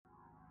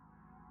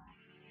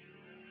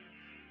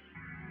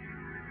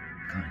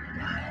kind of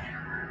die.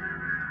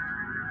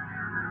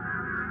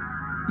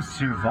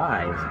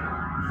 Survive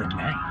the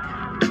night.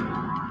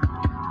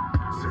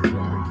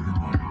 Survive the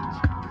night.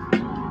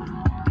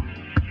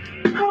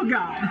 Oh,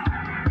 God.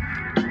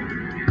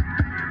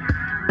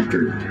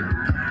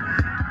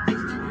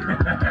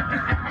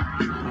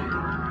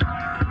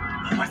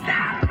 What was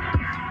that?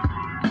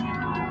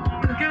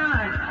 Oh,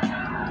 God.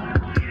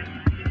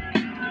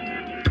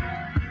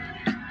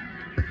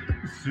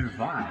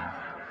 Survive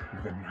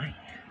the night.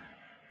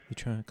 You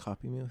trying to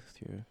copy me with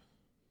your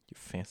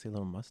fancy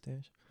little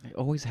mustache? I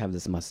always have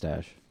this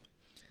mustache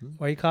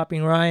Why are you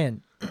copying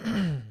Ryan?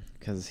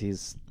 because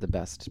he's the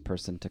best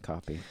person to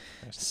copy.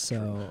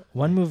 So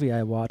one movie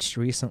I watched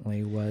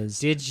recently was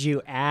Did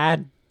you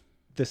add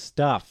the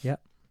stuff?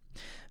 Yep.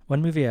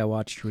 One movie I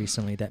watched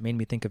recently that made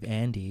me think of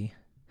Andy,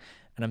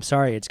 and I'm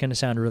sorry, it's going to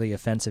sound really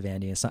offensive,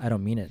 Andy. It's not, I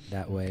don't mean it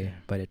that way,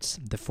 but it's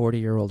The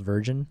 40-Year-Old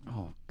Virgin,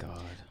 Oh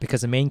God.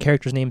 because the main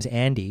character's name's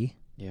Andy,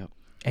 Yep.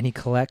 and he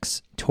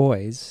collects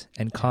toys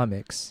and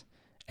comics,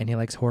 and he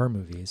likes horror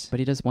movies. But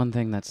he does one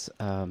thing that's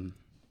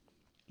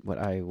what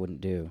I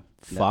wouldn't do.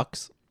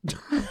 Fucks.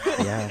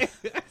 Yeah,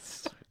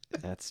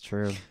 that's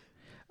true.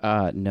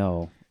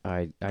 No,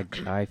 I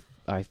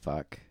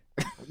fuck.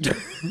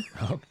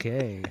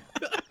 Okay.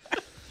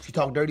 She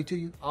talk dirty to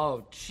you?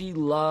 Oh, she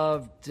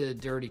loved to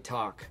dirty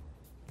talk.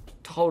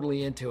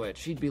 Totally into it.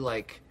 She'd be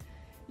like,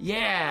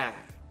 yeah,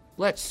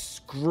 let's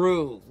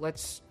screw.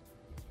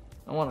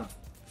 I want to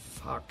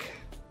fuck.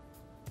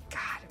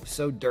 God, it was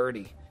so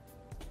dirty.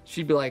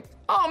 She'd be like,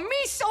 oh,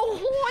 me so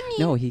horny.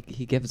 No, he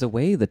gives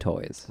away the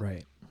toys.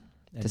 Right.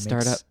 And To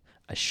start makes up-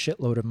 a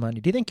shitload of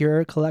money. Do you think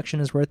your collection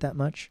is worth that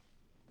much?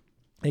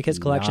 Like his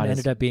collection Not as-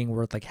 ended up being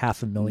worth like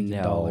 $500,000.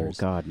 No,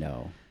 God,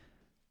 no.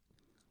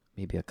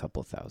 Maybe a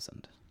couple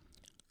thousand.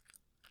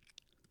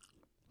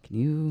 Can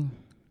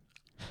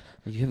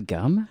you have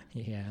gum?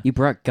 Yeah. You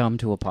brought gum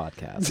to a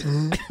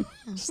podcast.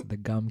 It's the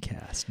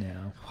Gumcast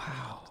now.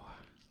 Wow.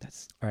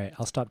 That's All right,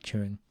 I'll stop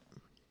chewing.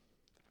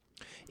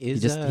 he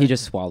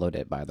just swallowed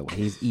it, by the way.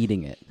 He's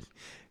eating it.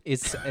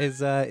 Is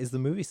the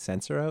movie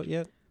Censor out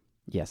yet?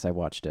 Yes, I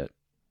watched it.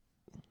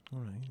 All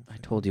right. I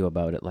told you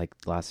about it like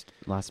last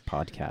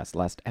podcast,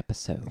 last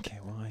episode. Okay,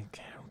 well I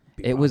can't.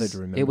 Be It bothered was to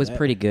remember it was that.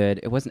 pretty good.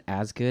 It wasn't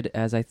as good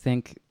as I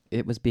think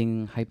it was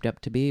being hyped up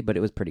to be, but it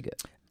was pretty good.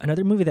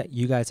 Another movie that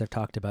you guys have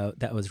talked about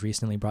that was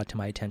recently brought to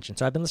my attention.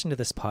 So I've been listening to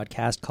this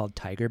podcast called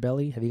Tiger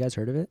Belly. Have you guys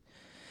heard of it?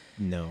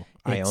 No,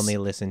 I It's- only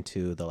listened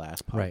to the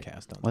last podcast.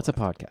 Right. On What's a the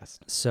last- podcast?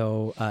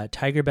 So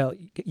Tiger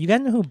Belly, you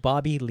guys know who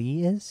Bobby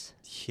Lee is?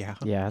 Yeah.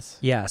 Yes.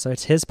 Yeah, so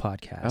it's his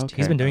podcast. Okay.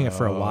 He's been doing it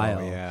for a Oh,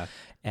 while. Yeah.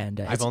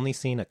 And I've only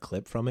seen a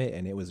clip from it,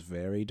 and it was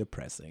very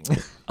depressing.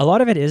 a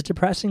lot of it is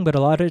depressing, but a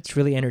lot of it's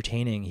really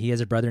entertaining. He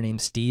has a brother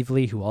named Steve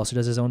Lee who also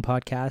does his own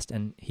podcast,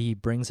 and he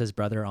brings his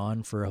brother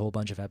on for a whole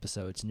bunch of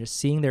episodes. And just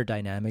seeing their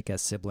dynamic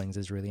as siblings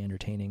is really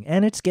entertaining.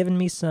 And it's given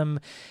me some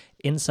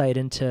insight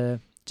into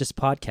just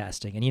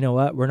podcasting. And you know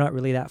what? We're not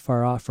really that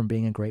far off from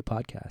being a great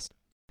podcast.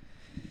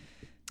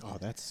 Oh,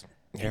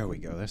 there we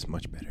go. That's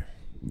much better.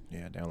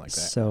 Yeah, down like that.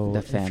 So The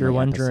if family you're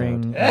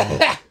wondering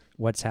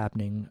what's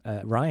happening,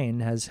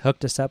 Ryan has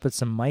hooked us up with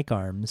some mic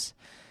arms.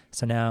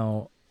 So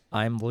now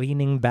I'm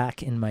leaning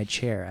back in my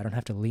chair. I don't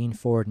have to lean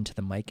forward into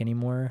the mic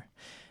anymore.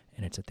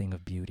 And it's a thing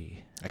of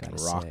beauty. I can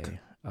gotta rock. say.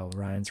 Oh,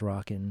 Ryan's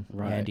rocking.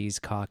 Right. Andy's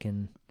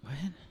cocking. What?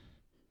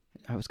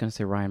 I was gonna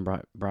say Ryan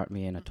brought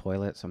me in a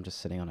toilet, so I'm just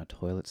sitting on a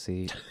toilet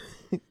seat.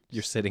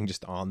 You're sitting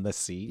just on the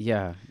seat.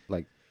 Yeah,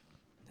 like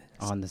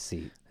on the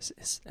seat.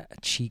 His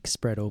cheek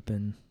spread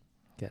open.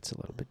 Gets a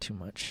little bit too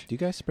much. Do you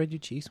guys spread your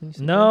cheeks when you sit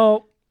down?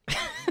 No.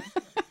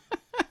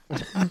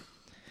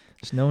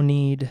 There's no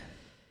need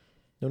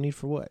No need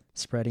for what?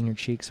 spreading your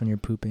cheeks when you're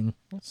pooping.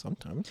 Well,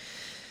 sometimes.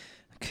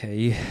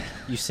 Okay.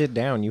 You sit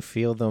down, you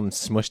feel them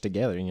smush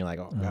together, and you're like,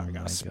 oh, God, I my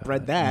gotta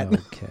spread God. that.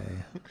 Okay.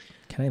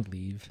 Can I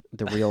leave?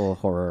 The real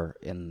horror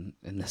in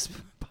this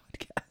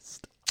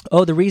podcast.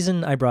 Oh, the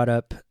reason I brought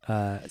up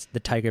the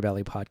Tiger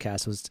Belly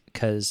podcast was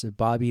because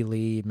Bobby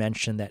Lee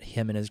mentioned that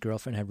him and his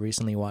girlfriend have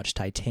recently watched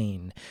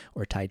Titan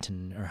or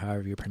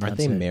however you pronounce Aren't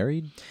it. they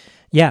married?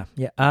 Yeah.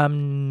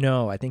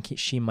 No, I think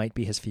she might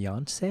be his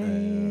fiance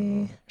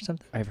or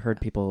something. I've heard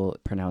people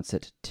pronounce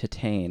it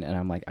Titane, and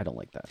I'm like, I don't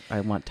like that.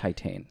 I want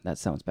Titane. That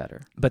sounds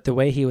better. But the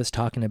way he was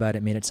talking about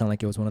it made it sound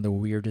like it was one of the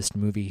weirdest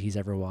movies he's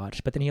ever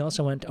watched. But then he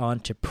also went on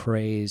to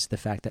praise the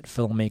fact that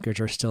filmmakers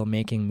are still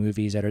making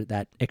movies that are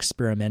that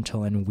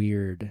experimental and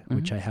weird,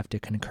 which I have to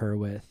concur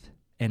with.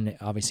 And it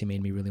obviously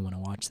made me really want to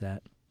watch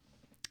that.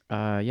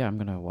 Yeah, I'm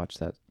gonna watch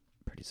that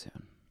pretty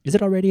soon. Is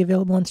it already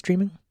available on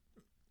streaming?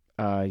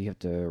 You have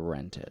to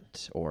rent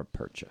it or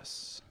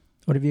purchase.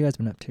 What have you guys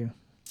been up to?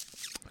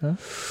 Huh?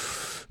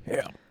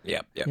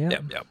 Yep.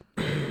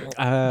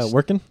 Yeah.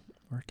 Working?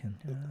 Working.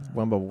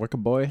 Wamba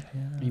working boy?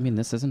 Yeah. You mean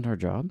this isn't our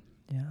job?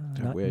 Yeah.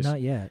 I wish.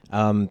 Not yet.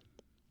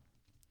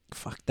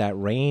 Fuck, that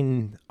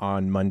rain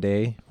on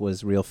Monday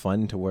was real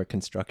fun to work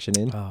construction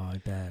in. Oh, I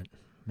bet.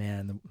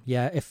 Man,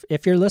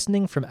 if you're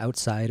listening from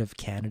outside of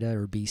Canada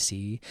or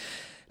BC,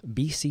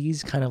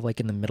 BC's kind of like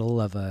in the middle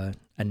of a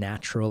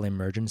natural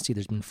emergency.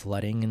 There's been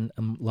flooding in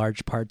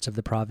large parts of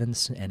the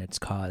province, and it's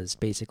caused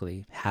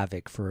basically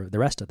havoc for the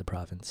rest of the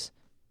province.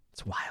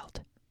 It's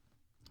wild.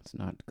 It's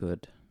not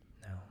good.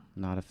 No.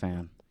 Not a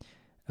fan.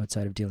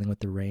 Outside of dealing with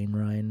the rain,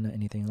 Ryan,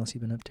 anything else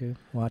you've been up to?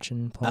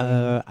 Watching,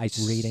 playing,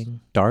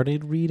 reading?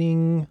 Started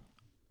reading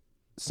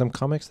some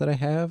comics that I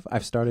have.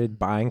 I've started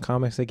buying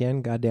comics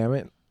again, god damn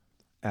it.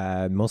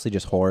 Mostly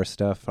just horror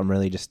stuff. I'm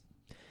really just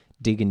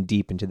digging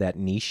deep into that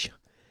niche.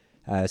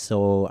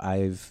 So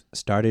I've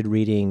started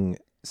reading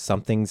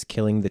Something's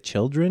Killing the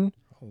Children,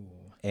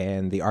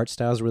 and the art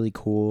style is really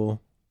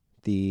cool.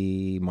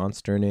 The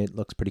monster in it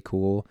looks pretty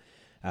cool.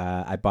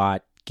 I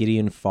bought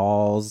Gideon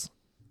Falls.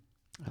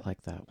 I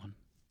like that one.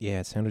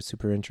 Yeah, it sounded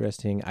super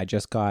interesting. I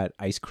just got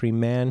Ice Cream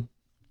Man.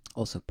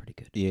 Also pretty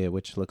good. Yeah,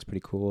 which looks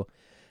pretty cool.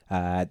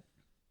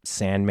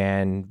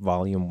 Sandman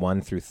Volume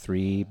 1 through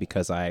 3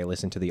 because I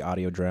listened to the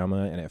audio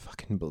drama and it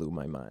fucking blew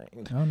my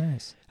mind. Oh,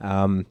 nice.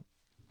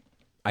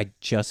 I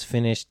just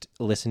finished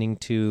listening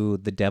to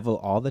The Devil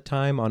All the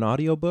Time on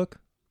audiobook.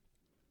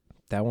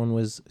 That one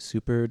was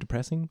super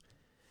depressing.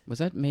 Was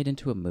that made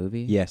into a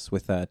movie? Yes,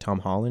 with Tom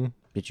Holland.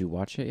 Did you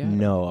watch it yet?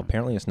 No,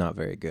 apparently it's not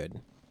very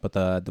good. But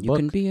the You book...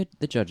 can be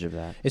the judge of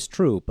that. It's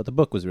true, but the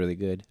book was really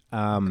good.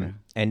 Okay.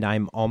 And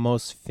I'm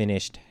almost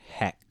finished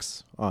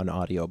Hex on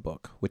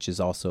audiobook, which is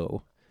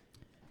also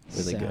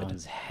really good.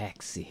 Sounds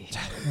hexy.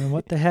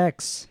 What the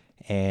hex?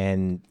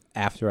 And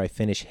after I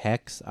finish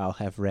Hex, I'll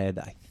have read,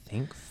 I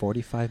think,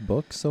 45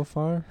 books so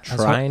far. I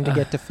was Trying to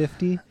get to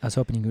 50. I was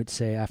hoping you would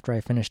say, after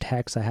I finished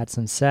Hex, I had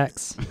some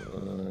sex.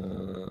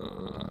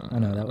 Oh,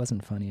 no, that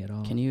wasn't funny at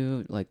all. Can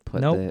you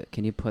put Nope.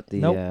 the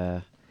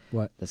Nope.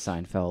 What? the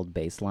Seinfeld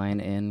bass line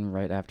in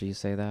right after you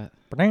say that?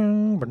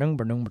 Ba-ding, ba-ding,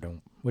 ba-ding,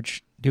 ba-ding.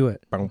 Which, do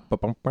it. That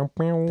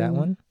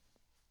one?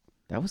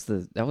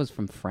 That was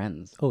from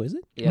Friends. Oh, is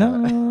it? Yeah.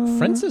 No.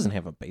 Friends doesn't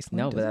have a bass line.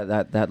 No, does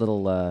but it? that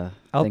little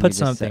I'll thing put you just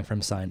something said.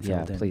 from Seinfeld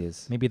Yeah, in.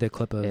 please. Maybe the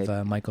clip of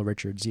It- Michael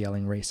Richards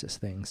yelling racist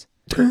things.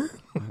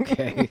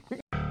 Okay.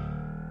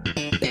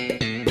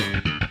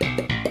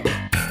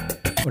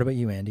 What about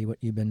you, Andy? What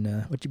you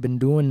been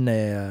doing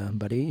there,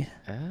 buddy?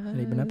 What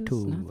you been up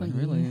to? Nothing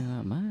really,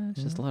 not much.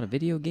 Just a lot of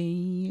video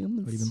games.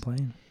 What have you been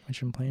playing?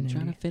 What you been playing,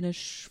 Trying Andy? to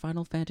finish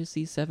Final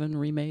Fantasy VII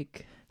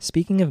Remake.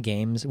 Speaking of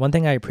games, one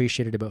thing I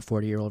appreciated about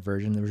 40-Year-Old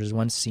Virgin, there was just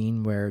one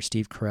scene where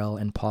Steve Carell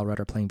and Paul Rudd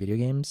are playing video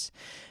games.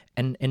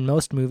 And in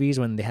most movies,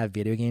 when they have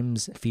video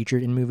games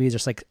featured in movies,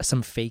 there's like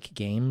some fake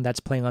game that's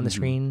playing on the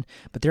screen,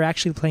 but they're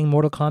actually playing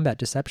Mortal Kombat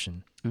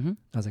Deception. Mm-hmm.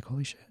 I was like,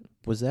 holy shit.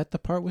 Was that the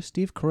part with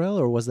Steve Carell,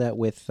 or was that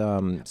with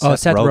Seth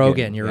Seth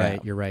Rogen. You're Yeah.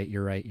 right. You're right.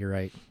 You're right. You're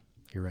right.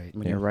 You're right.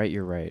 When you're right,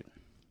 you're right.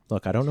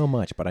 Look, I don't know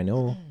much, but I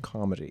know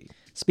comedy.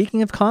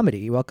 Speaking of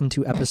comedy, welcome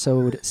to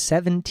episode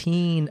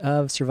 17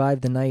 of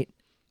Survive the Night.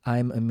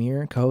 I'm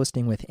Amir,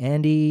 co-hosting with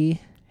Andy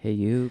Hey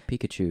you,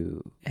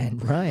 Pikachu.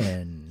 and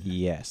Ryan.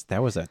 Yes,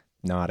 that was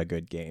not a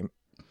good game.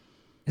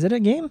 Is it a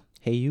game?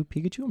 Hey You,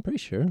 Pikachu? I'm pretty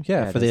sure.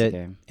 Yeah, for it is a the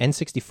game.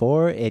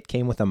 N64, it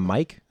came with a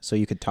mic, so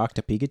you could talk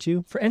to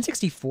Pikachu. For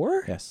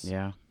N64? Yes.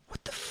 Yeah.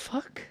 What the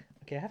fuck?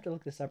 Okay, I have to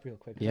look this up real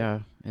quick. Yeah.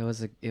 It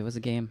was a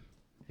game.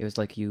 It was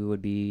like you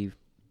would be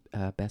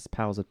best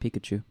pals with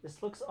Pikachu.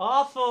 This looks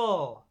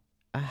awful.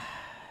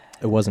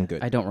 It wasn't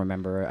good. I don't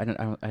remember.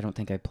 I don't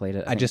think I played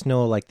it. I just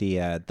know like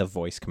the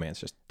voice commands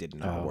just did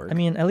not Oh. work. I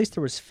mean, at least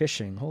there was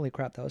fishing. Holy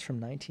crap, that was from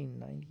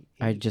 1998.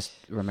 I just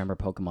remember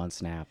Pokemon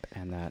Snap,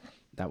 and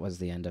that was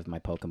the end of my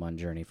Pokemon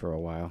journey for a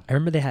while. I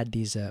remember they had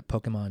these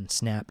Pokemon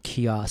Snap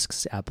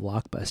kiosks at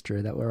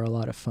Blockbuster that were a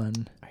lot of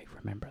fun. I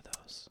remember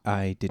those.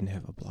 I didn't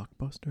have a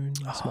Blockbuster in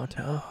my small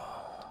town.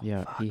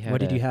 Yeah, he had.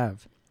 What did you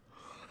have?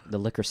 The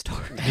liquor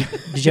store.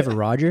 Did you have a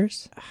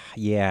Rogers?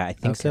 Yeah, I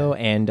think so,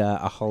 and a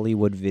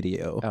Hollywood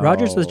Video. Oh,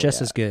 Rogers was just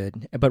yeah. as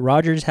good, but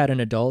Rogers had an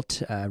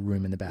adult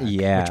room in the back.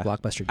 Yeah. Which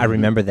Blockbuster I didn't.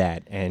 remember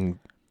that, and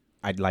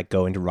I'd like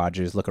go into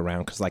Rogers, look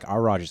around, because like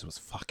our Rogers was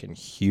fucking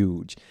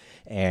huge,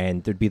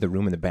 and there'd be the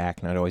room in the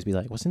back, and I'd always be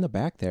like, "What's in the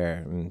back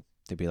there?" And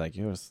they'd be like,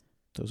 "Those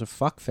are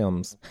fuck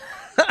films."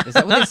 Is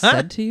that what they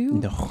said to you?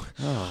 No,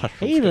 Oh.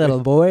 Hey,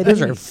 little boy,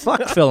 those are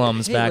fuck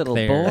films Hey, back little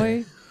there.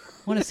 boy.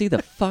 Want to see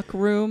the fuck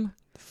room?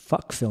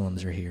 Fuck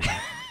films are here.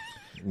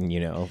 you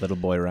know, little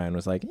boy Ryan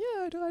was like,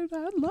 "Yeah,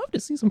 I'd love to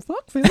see some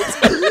fuck films."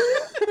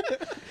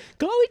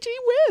 Golly gee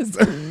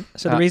whiz!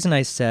 So the reason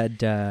I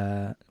said,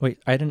 wait,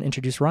 I didn't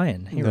introduce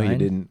Ryan. Hey, no, Ryan. you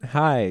didn't.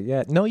 Hi,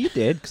 yeah, no, you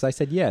did, because I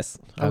said yes.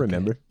 I Okay.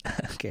 remember.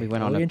 Okay, We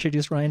went well, on we a-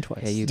 introduced Ryan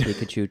twice. Hey, you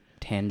Pikachu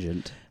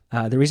tangent.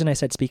 The reason I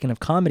said speaking of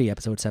comedy,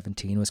 episode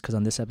 17, was because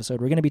on this episode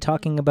we're going to be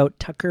talking about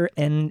Tucker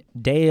and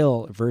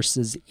Dale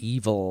versus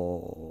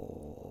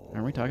Evil.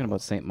 Aren't we talking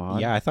about Saint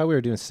Maud? Yeah, I thought we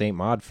were doing Saint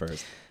Maud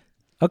first.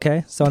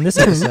 Okay, so on this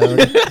episode,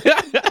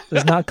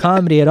 it's not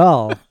comedy at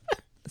all.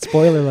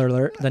 Spoiler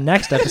alert, the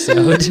next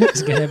episode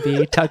is going to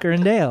be Tucker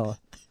and Dale.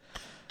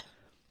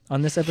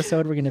 On this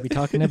episode, we're going to be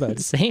talking about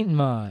Saint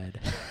Maud.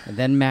 And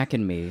then Mac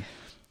and me.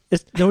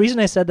 The reason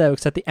I said that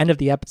was at the end of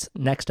the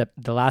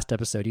the last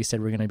episode, you said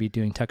we're going to be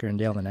doing Tucker and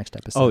Dale in the next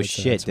episode. Oh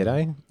so shit, that's did why-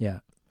 I? Yeah.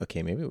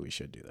 Okay, maybe we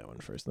should do that one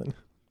first then.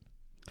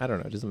 I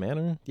don't know. Does it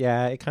matter?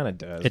 Yeah, it kind of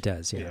does. It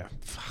does, yeah.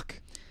 Fuck.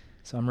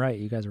 So I'm right.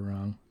 You guys are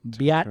wrong.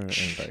 Tucker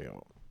Biatch. and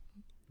Dale.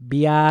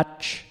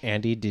 Biatch.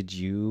 Andy, did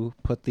you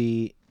put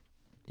the...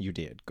 You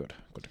did. Good.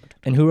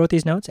 And who wrote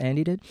these notes?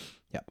 Andy did?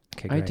 Yep.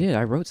 Okay, I great. did.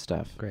 I wrote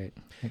stuff. Great.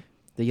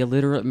 The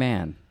illiterate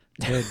man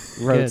Good.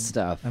 wrote Good.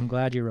 stuff. I'm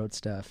glad you wrote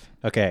stuff.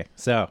 Okay,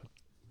 so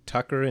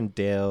Tucker and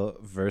Dale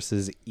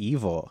versus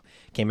Evil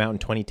came out in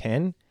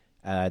 2010.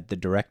 The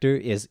director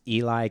is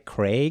Eli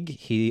Craig.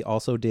 He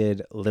also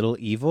did Little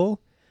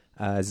Evil,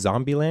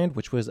 Zombieland,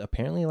 which was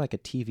apparently like a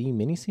TV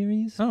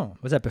miniseries. Oh,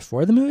 was that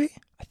before the movie?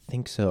 I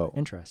think so.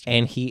 Interesting.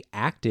 And he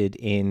acted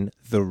in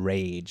The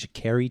Rage,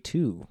 Carrie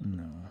 2.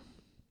 No.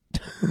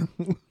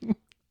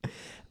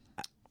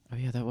 Oh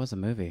yeah, that was a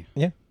movie.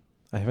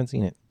 I haven't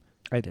seen it.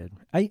 I did.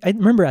 I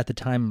remember at the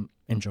time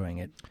enjoying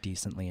it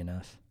decently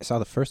enough. I saw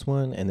the first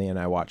one, and then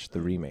I watched the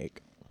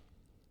remake.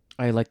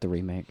 I like the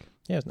remake.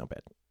 Yeah, it's not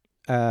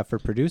bad. For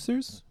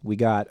producers, we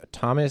got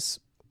Thomas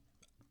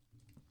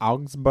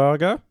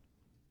Augsburger.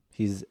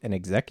 He's an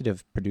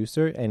executive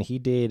producer, and he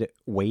did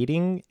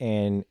Waiting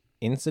and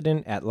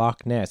Incident at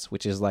Loch Ness,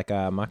 which is like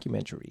a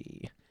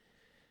mockumentary.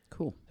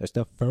 Cool. There's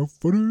the found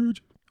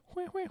footage.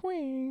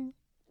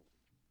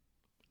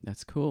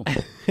 That's cool.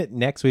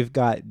 Next, we've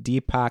got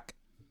Deepak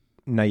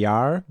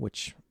Nayar,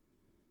 which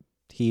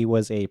he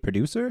was a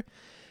producer.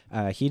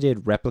 He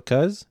did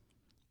Replicas,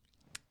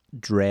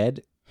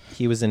 Dread.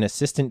 He was an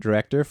assistant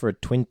director for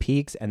Twin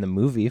Peaks and the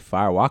movie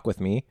Fire Walk with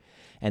Me.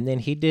 And then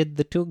he did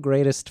the two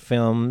greatest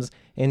films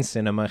in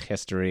cinema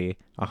history,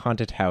 A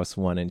Haunted House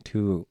 1 and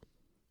 2.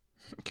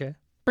 Okay.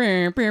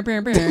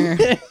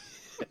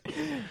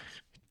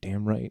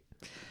 Damn right.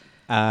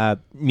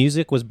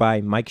 Music was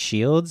by Mike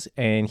Shields,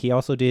 and he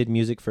also did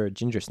music for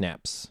Ginger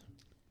Snaps,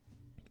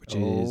 which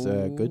is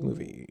a good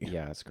movie.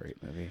 Yeah, it's a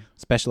great movie.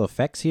 Special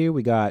effects here,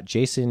 we got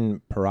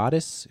Jason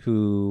Paradis,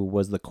 who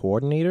was the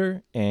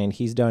coordinator, and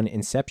he's done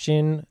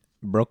Inception,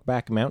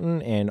 Brokeback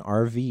Mountain, and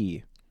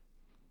RV.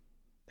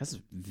 That's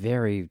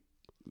very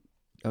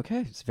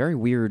okay. It's very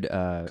weird.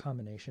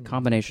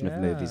 Combination of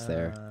movies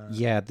there.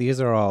 Yeah, these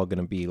are all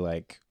going to be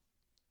like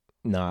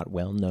not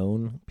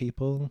well-known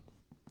people,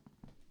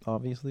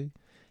 obviously.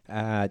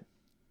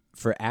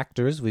 For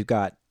actors, we've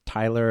got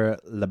Tyler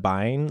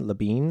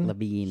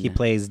Labine. He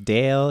plays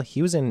Dale.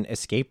 He was in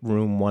Escape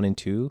Room 1 and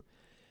 2.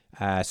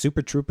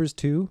 Super Troopers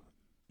 2.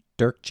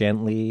 Dirk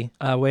Gently.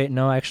 Wait,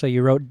 no, actually,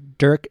 you wrote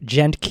Dirk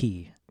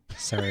Gentke.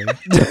 Sorry.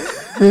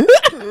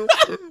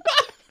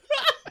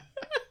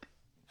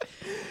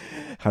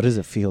 How does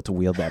it feel to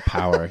wield that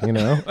power, you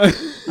know?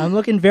 I'm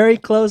looking very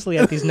closely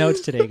at these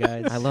notes today,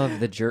 guys. I love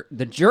the jerk.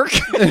 The jerk.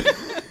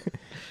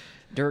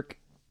 Dirk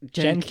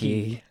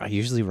Gentke. I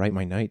usually write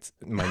my notes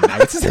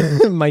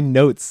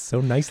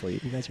so nicely.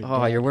 You guys are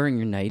Oh, dead. you're wearing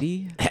your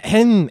nightie?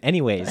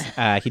 Anyways,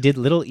 he did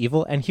Little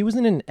Evil, and he was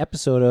in an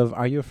episode of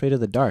Are You Afraid of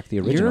the Dark, the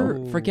original.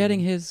 You're forgetting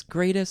his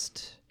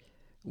greatest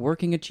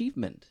working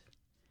achievement.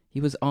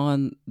 He was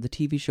on the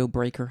TV show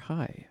Breaker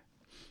High.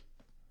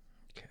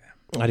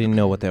 I didn't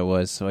know what that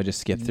was, so I just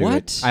skipped through What?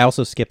 it. I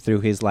also skipped through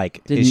his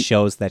Didn't- his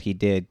shows that he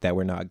did that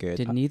were not good.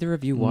 Did neither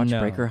of you watch No.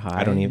 Breaker High?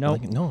 I don't even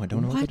Nope. no, I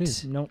don't know what it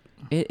is. Nope.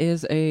 It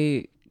is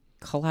a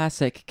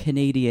classic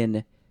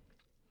Canadian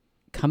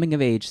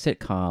coming-of-age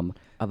sitcom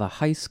of a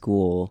high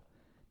school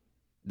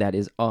that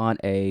is on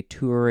a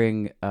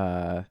touring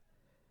This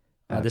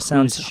cruise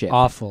sounds ship.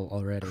 awful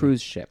already.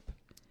 Cruise ship.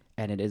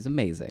 And it is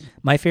amazing.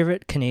 My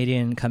favorite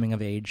Canadian coming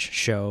of age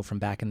show from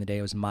back in the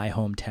day was My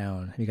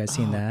Hometown. Have you guys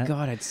seen that?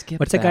 God, I'd skip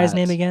What's the guy's that.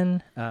 name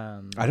again?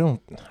 I don't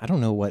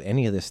know what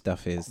any of this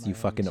stuff is. You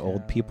fucking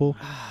old people.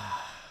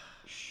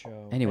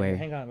 Show. Anyway.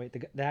 hang on. Wait.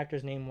 The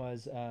actor's name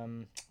was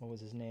what was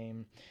his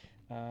name?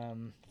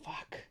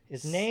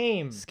 His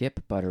name.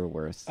 Skip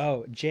Butterworth.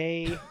 Oh,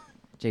 Jay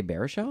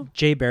Baruchel?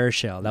 Jay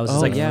Baruchel. That was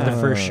Oh, like yeah.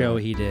 the first show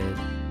he did.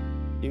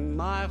 In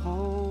my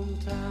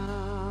hometown.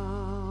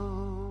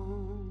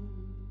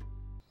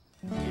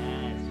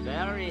 Yes,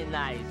 very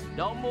nice.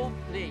 Don't move,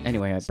 please.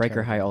 Anyway,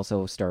 Breaker High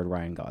also starred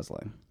Ryan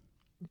Gosling.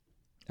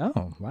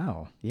 Oh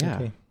wow. Yeah.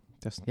 Okay.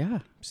 That's Yeah.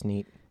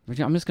 neat.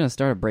 I'm just going to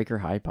start a Breaker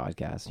High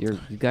podcast. You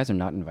guys are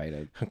not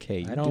invited. Okay,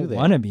 you I do don't that.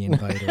 want to be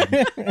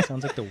invited.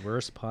 Sounds like the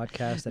worst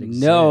podcast that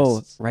exists.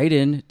 No, write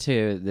in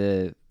to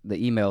the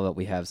email that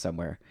we have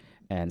somewhere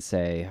and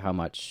say how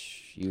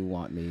much you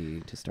want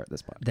me to start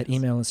this podcast. That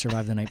email is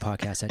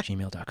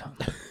survivethenightpodcast@gmail.com.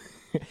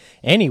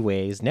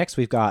 Anyways, next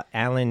we've got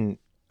Alan.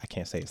 I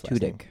can't say his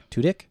last name.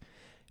 Tudyk.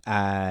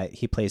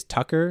 He plays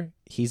Tucker.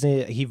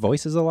 He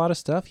voices a lot of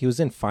stuff. He was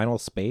in Final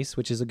Space,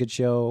 which is a good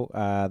show.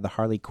 The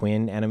Harley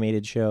Quinn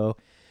animated show.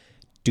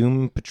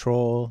 Doom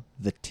Patrol.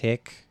 The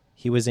Tick.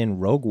 He was in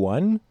Rogue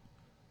One.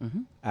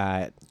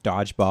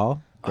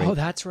 Dodgeball. Great,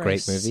 That's right.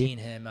 Great I've movie. seen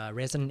him.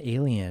 Resident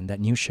Alien, that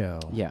new show.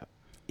 Yeah.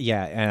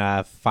 Yeah,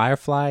 and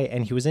Firefly,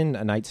 and he was in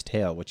A Knight's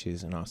Tale, which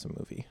is an awesome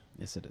movie.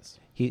 Yes, it is.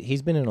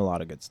 He's been in a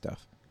lot of good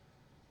stuff.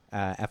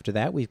 After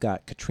that, we've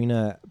got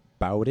Katrina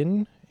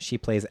Bowden. She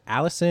plays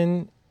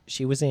Allison.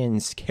 She was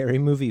in Scary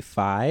Movie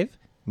 5,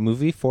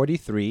 Movie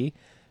 43,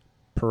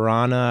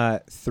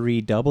 Piranha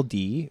 3 Double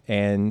D,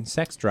 and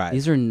Sex Drive.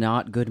 These are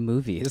not good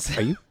movies.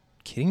 Are you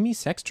kidding me?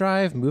 Sex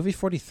Drive, movie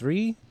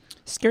 43?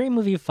 Scary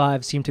Movie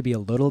 5 seemed to be a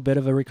little bit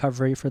of a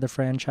recovery for the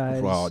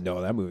franchise. Well,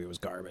 no, that movie was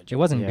garbage. It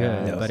wasn't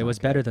Yeah, good, it but it was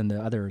better than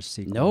the other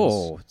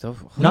sequels.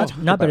 No.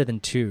 Not better than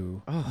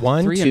 2.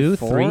 1, 3 and 2,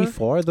 4? 3,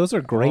 4? Those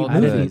are great Oh, I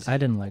movies.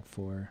 didn't like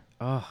 4.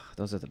 Oh,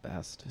 those are the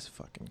best. This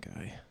fucking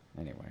guy.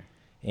 Anyway.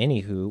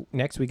 Anywho,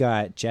 next we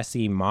got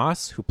Jesse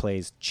Moss, who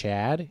plays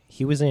Chad.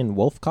 He was in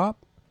Wolf Cop.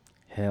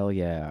 Hell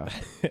yeah.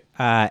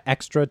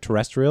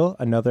 Extraterrestrial,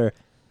 another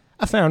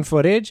found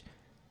footage.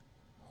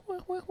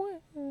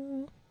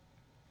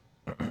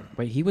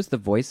 Wait, he was the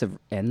voice of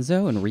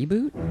Enzo in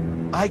Reboot?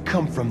 I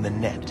come from the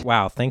net.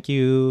 Wow, thank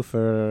you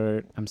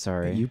for... I'm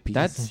sorry. You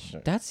piece of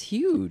shit. That's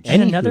huge.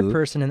 And another Anywho-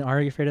 person in Are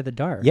You Afraid of the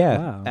Dark?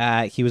 Yeah,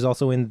 Wow. he was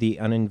also in The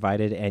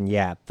Uninvited, and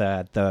yeah,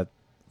 the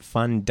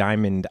fun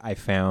diamond I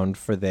found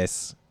for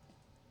this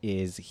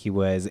is he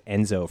was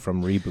Enzo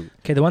from Reboot.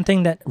 Okay, the one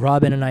thing that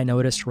Robin and I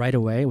noticed right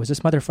away was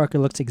this motherfucker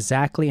looks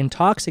exactly and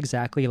talks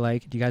exactly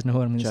like, do you guys know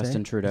what I'm going to say?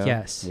 Justin Trudeau?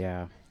 Yes.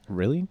 Yeah.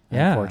 Really?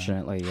 Yeah.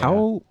 Unfortunately, yeah.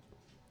 How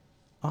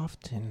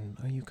often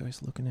are you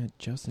guys looking at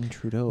Justin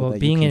Trudeau? Well, that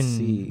being you can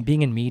see?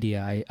 being in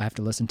media, I have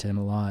to listen to him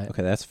a lot.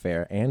 Okay, that's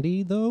fair.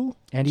 Andy, though?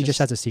 And he just Just-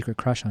 has a secret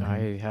crush on him.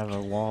 I have a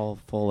wall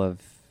full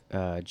of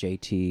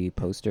JT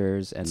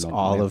posters and It's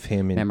all of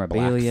him in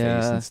memorabilia.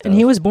 blackface and stuff. And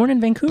he was born in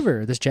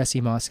Vancouver, this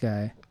Jesse Moss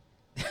guy.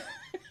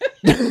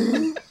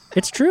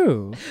 It's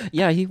true.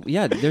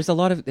 Yeah, there's a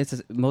lot of it's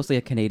mostly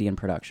a Canadian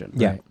production.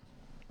 Yeah. Right.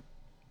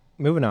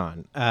 Moving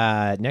on.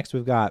 Next,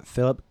 we've got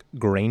Philip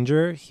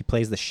Granger. He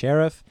plays the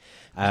sheriff.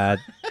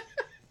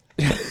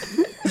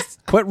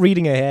 Quit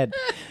reading ahead.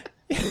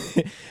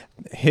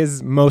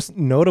 His most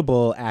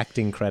notable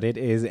acting credit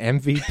is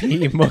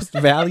MVP, Most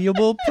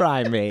Valuable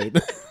Primate.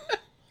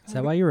 Is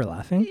that why you were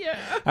laughing? Yeah.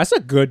 That's a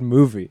good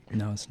movie.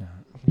 No, it's not.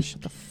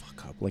 Shut the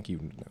fuck up, like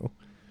you know.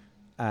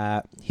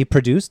 He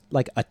produced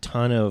like a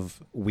ton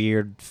of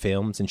weird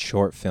films and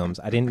short films.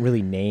 I didn't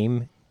really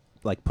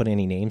put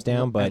any names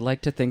down, but I'd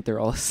like to think they're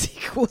all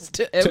sequels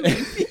to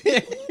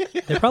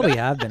MVP. There probably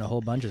have been a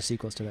whole bunch of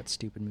sequels to that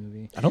stupid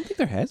movie. I don't think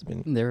there has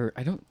been.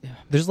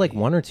 There's like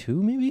one or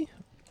two, maybe.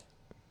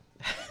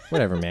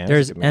 Whatever, man.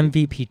 There's It's a good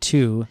movie.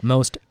 MVP2,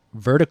 Most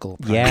Vertical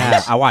Primate.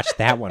 Yeah, I watched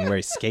that one where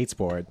he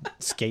skateboard.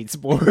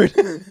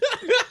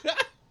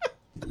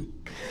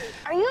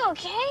 Are you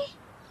okay?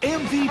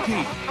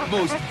 MVP,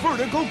 Most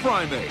Vertical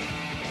Primate.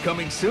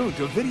 Coming soon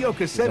to video It's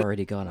cassette.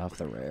 already gone off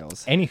the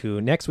rails.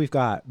 Anywho, next we've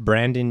got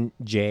Brandon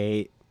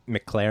J.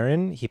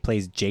 McLaren. He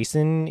plays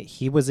Jason.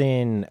 He was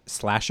in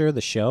Slasher,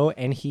 the show,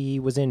 and he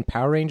was in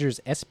Power Rangers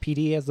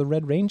SPD as the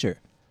Red Ranger.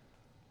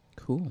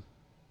 Cool.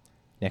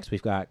 Next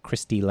we've got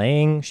Christy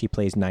Lang. She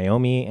plays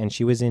Naomi, and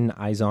she was in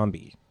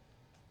iZombie.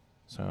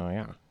 So,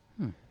 yeah.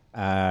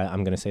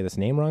 I'm going to say this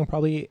name wrong,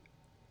 probably.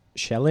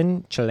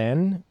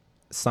 Chelen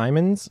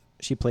Simons.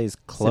 She plays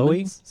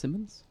Chloe.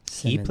 Simmons?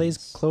 He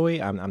plays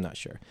Chloe. I'm not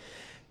sure.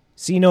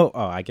 Sino.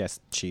 Oh, I guess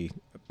she.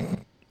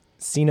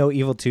 Sino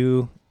Evil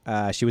 2.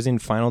 She was in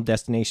Final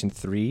Destination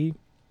 3.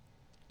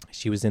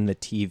 She was in the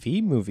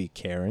TV movie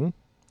Karen.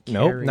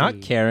 Nope,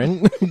 not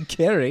Karen.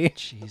 Carrie.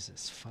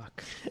 Jesus,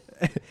 fuck.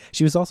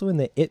 She was also in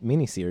the It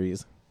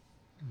miniseries.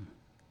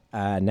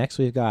 Next,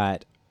 we've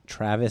got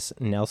Travis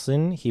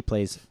Nelson. He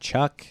plays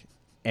Chuck.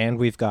 And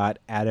we've got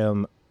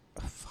Adam.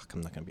 Fuck,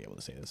 I'm not going to be able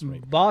to say this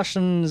right.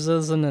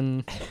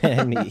 Boschenszen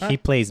And he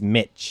plays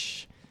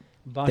Mitch.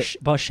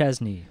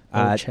 Boschesny.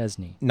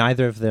 Chesney.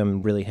 Neither of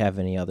them really have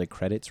any other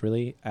credits,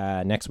 really.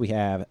 Next, we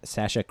have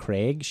Sasha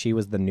Craig. She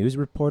was the news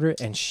reporter,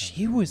 and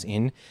she was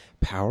in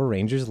Power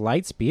Rangers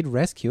Lightspeed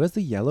Rescue as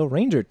the Yellow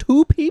Ranger.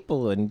 2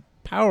 people in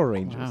Power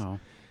Rangers. Wow.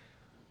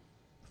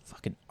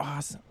 Fucking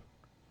awesome.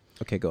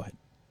 Okay, go ahead.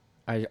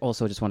 I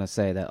also just want to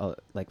say that,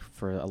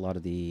 for a lot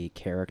of the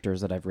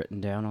characters that I've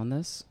written down on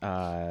this,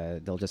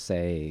 they'll just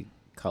say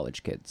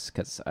college kids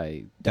because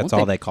That's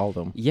all they called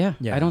them. Yeah,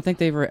 Yeah. I don't think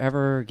they were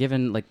ever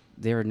given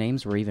their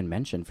names were even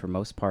mentioned for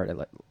most part,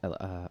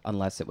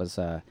 unless it was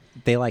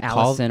They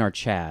Allison or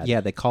Chad. Yeah,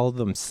 they called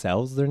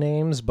themselves their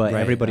names, but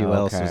Right. everybody Oh,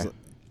 else okay. was.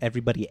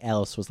 Everybody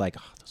else was like,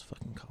 oh, those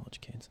fucking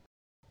college kids.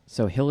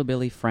 So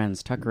Hillbilly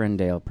Friends, Tucker and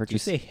Dale Did you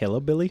purchase. say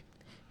Hillabilly?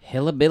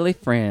 Hillbilly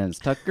Friends,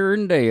 Tucker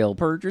and Dale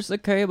purchase a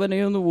cabin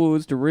in the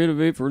woods to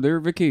renovate for their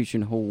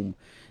vacation home.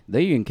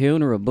 They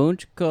encounter a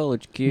bunch of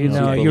college kids.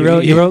 No,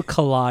 who you wrote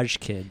collage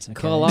kids.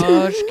 Okay.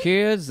 collage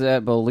kids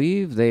that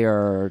believe they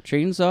are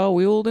chainsaw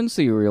wielding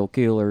serial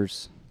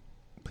killers.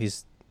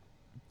 Please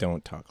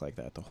don't talk like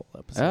that the whole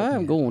episode.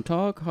 I'm going to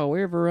talk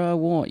however I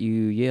want, you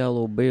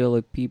yellow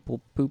belly people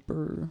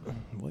pooper.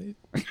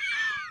 What?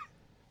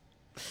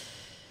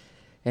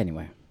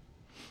 Anyway.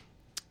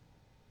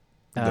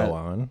 Go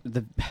on.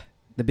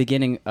 The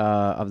beginning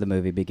of the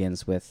movie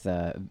begins with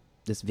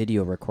this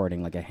video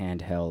recording, like a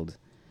handheld,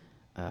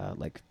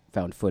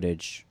 found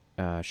footage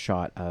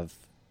shot of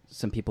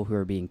some people who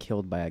are being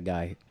killed by a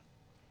guy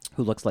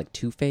who looks like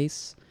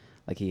Two-Face,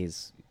 like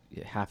he's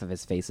half of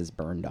his face is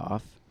burned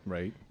off,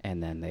 Right.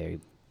 and then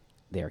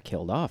they are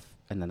killed off.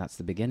 and then that's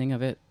the beginning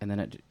of it, and then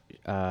it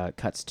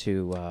cuts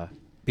to.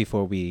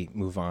 Before we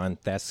move on,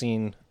 that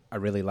scene I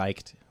really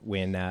liked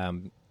when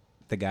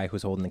the guy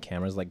who's holding the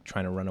camera is like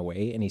trying to run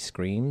away and he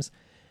screams.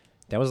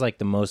 That was like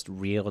the most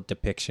real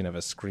depiction of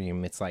a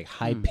scream. It's like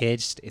high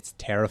pitched. It's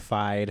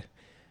terrified.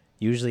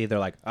 Usually they're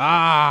like,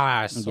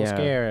 so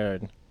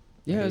scared.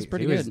 Yeah, it was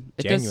pretty he was good.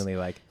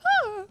 Genuinely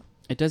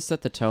It does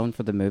set the tone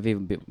for the movie,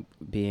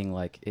 being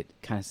like it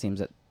kind of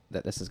seems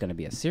that this is going to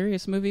be a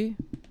serious movie,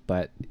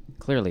 but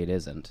clearly it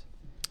isn't.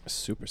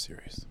 Super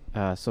serious.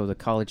 So the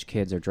college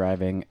kids are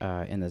driving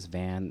in this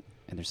van,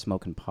 and they're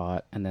smoking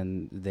pot, and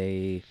then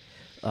they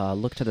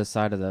look to the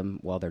side of them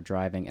while they're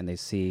driving, and they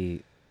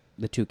see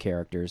the two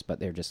characters, but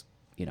they're just,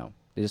 they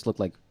just look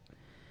like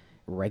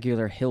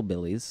regular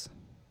hillbillies.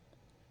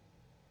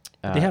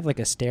 They have like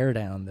a stare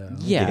down, though.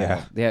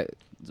 Yeah.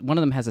 One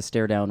of them has a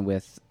stare down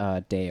with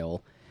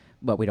Dale,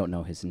 but we don't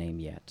know his name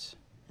yet.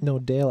 No,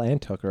 Dale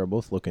and Tucker are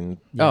both looking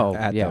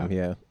at them.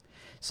 Yeah.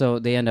 So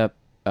they end up,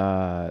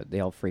 they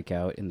all freak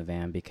out in the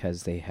van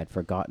because they had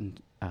forgotten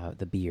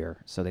the beer.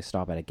 So they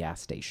stop at a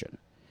gas station.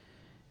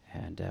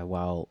 And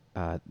while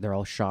they're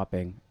all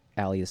shopping,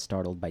 Allie is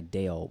startled by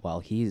Dale. While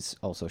he's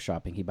also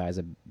shopping, he buys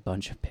a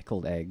bunch of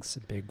pickled eggs.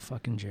 It's a big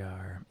fucking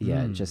jar.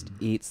 Yeah, just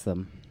eats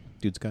them.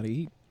 Dude's got to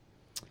eat.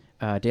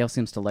 Dale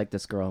seems to like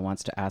this girl and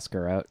wants to ask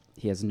her out.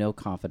 He has no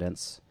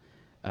confidence,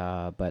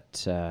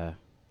 but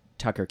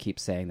Tucker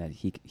keeps saying that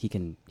he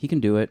can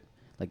do it.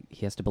 Like,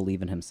 he has to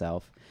believe in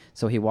himself.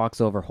 So he walks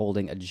over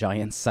holding a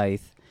giant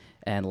scythe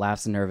and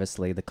laughs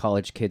nervously. The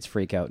college kids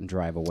freak out and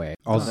drive away.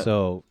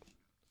 Also,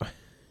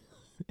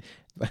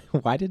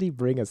 why did he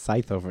bring a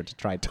scythe over to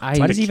try to?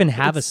 Why does he even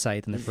have a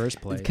scythe in the first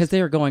place? Because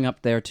they are going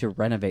up there to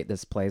renovate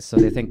this place, so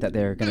they think that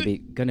they're going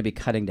to be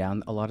cutting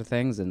down a lot of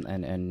things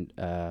and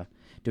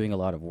doing a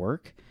lot of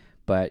work.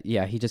 But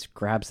yeah, he just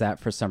grabs that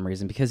for some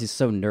reason because he's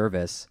so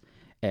nervous,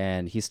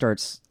 and he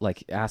starts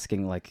like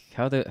asking like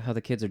how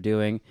the kids are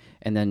doing,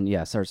 and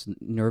then starts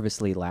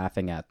nervously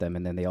laughing at them,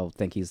 and then they all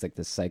think he's like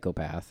this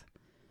psychopath.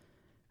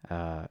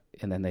 And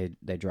then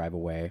they drive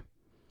away.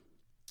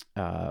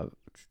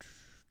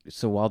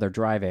 So while they're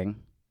driving,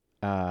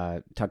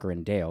 Tucker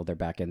and Dale, they're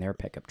back in their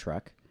pickup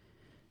truck,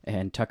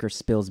 and Tucker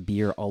spills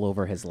beer all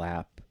over his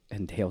lap,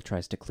 and Dale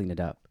tries to clean it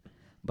up,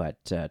 but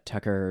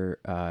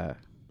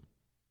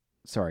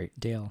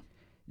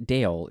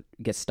Dale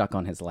gets stuck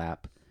on his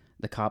lap.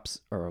 The cops,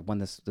 or when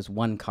this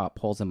one cop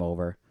pulls him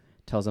over,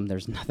 tells him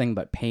there's nothing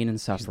but pain and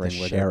suffering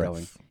where they're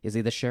going. Is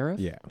he the sheriff?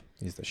 Yeah,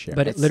 he's the sheriff.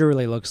 But it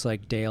literally looks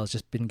like Dale's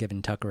just been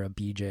giving Tucker a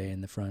BJ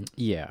in the front.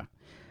 Yeah.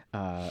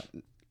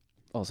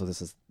 Also,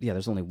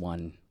 there's only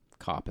one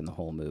cop in the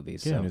whole movie.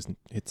 So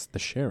it's the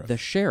sheriff. The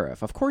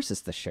sheriff. Of course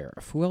it's the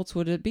sheriff. Who else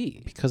would it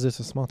be? Because it's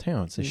a small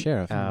town. It's the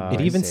sheriff. Oh,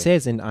 it even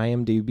says in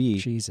IMDb,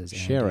 Jesus,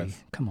 sheriff. Andy.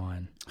 Come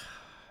on.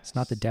 It's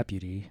not the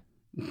deputy.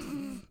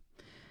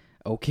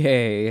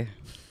 Okay.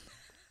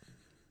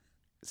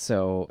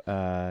 So,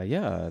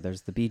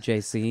 there's the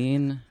BJ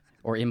scene,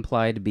 or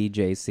implied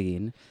BJ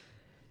scene.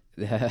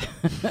 And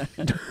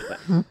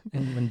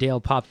when Dale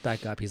popped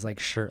back up, he's like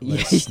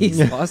shirtless. Yeah,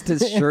 he's lost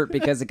his shirt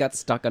because it got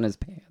stuck on his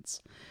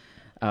pants.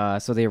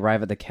 So they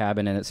arrive at the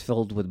cabin, and it's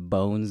filled with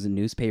bones and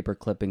newspaper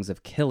clippings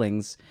of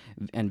killings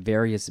and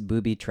various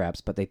booby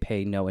traps, but they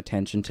pay no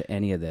attention to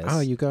any of this. Oh,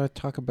 you gotta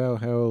talk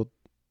about how...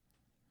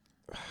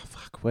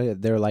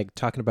 they're like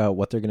talking about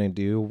what they're gonna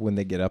do when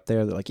they get up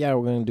there. They're like, yeah,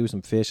 we're gonna do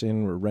some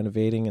fishing, we're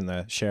renovating, and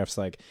the sheriff's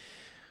like,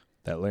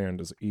 that land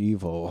is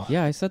evil.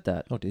 Yeah, I said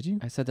that. Oh, did you?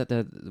 I said that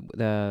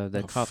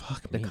the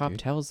cop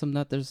tells them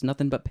that there's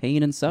nothing but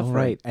pain and suffering. Oh,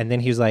 right. And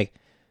then he was like,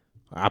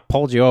 I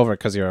pulled you over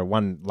because your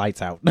one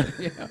light's out.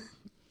 Yeah.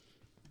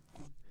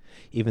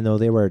 Even though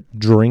they were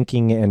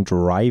drinking and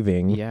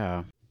driving.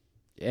 Yeah.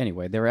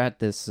 Anyway, they're at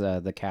this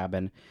the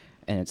cabin,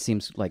 and it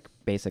seems like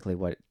basically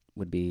what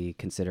would be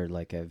considered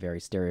like a very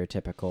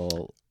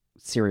stereotypical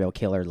serial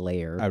killer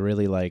lair. I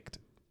really liked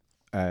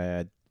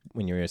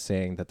when you were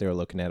saying that they were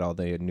looking at all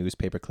the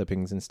newspaper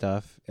clippings and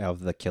stuff of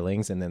the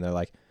killings, and then they're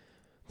like,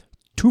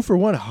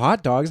 2-for-1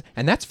 hot dogs,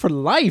 and that's for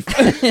life.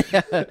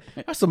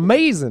 That's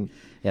amazing.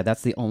 Yeah,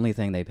 that's the only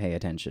thing they pay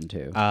attention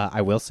to.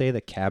 I will say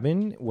the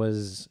cabin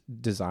was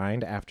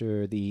designed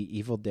after the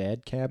Evil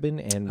Dead cabin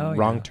and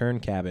Wrong Turn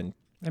cabin.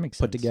 That makes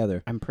put sense.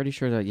 together. I'm pretty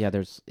sure that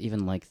there's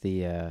even like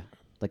the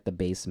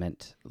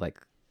basement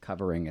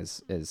covering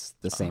is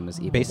the same as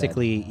Evil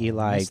Basically, Dead.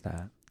 Eli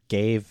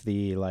gave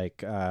the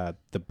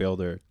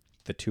builder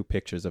the two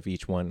pictures of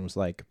each one. It was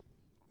like,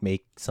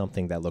 make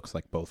something that looks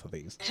like both of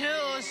these. 2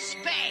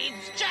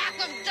 spades, jack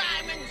of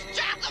diamonds,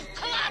 jack of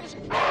clubs.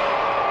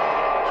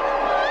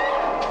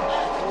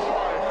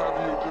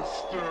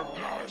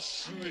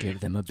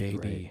 Give them a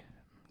baby.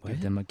 Right.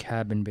 Give them a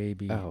cabin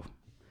baby. Oh.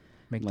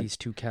 Make these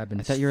two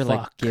cabins I thought you were fuck.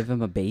 like, give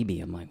him a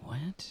baby. I'm like,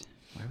 what?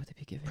 Why would they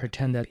be giving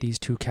Pretend that these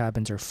two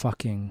cabins are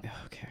fucking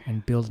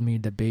and build me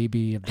the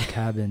baby of the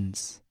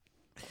cabins.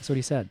 That's what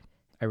he said.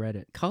 I read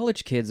it.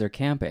 College kids are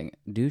camping.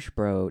 Douche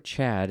bro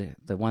Chad,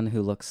 the one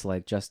who looks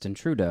like Justin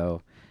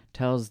Trudeau,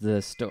 tells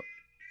the story.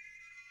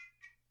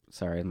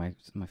 Sorry, my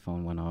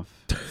phone went off.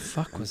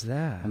 Fuck was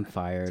that? I'm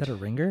fired. Is that a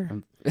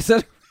ringer? Is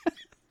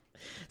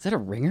that a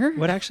ringer?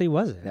 What actually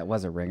was it? That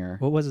was a ringer.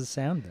 What was the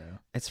sound though?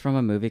 It's from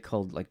a movie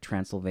called like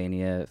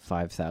Transylvania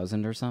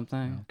 5000 or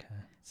something. Okay.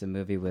 It's a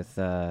movie with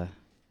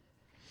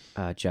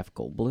Jeff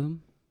Goldblum.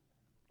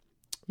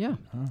 Yeah,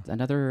 It's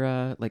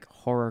another like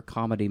horror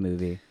comedy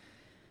movie.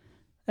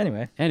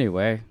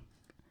 Anyway,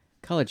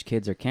 college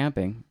kids are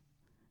camping.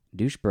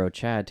 Douche bro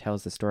Chad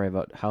tells the story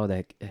about how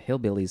the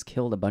hillbillies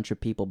killed a bunch of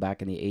people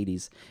back in the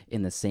 80s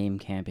in the same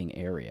camping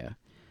area.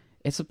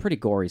 It's a pretty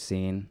gory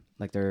scene.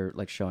 Like they're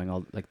like showing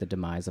all like the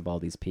demise of all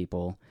these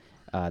people.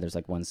 There's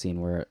like one scene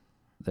where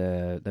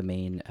the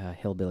main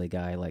hillbilly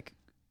guy like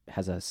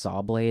has a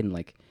saw blade and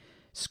like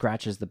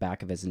scratches the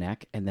back of his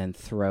neck and then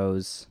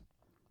throws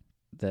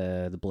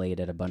the blade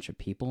at a bunch of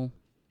people.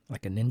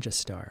 Like a ninja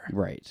star.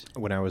 Right.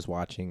 When I was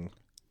watching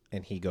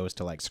and he goes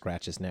to like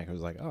scratch his neck, I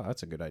was like, oh,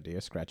 that's a good idea.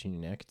 Scratching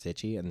your neck, it's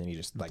itchy. And then he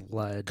just like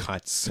blood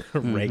cuts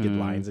ragged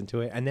lines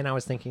into it. And then I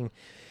was thinking,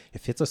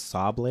 if it's a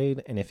saw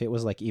blade and if it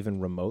was like even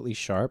remotely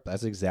sharp,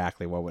 that's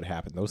exactly what would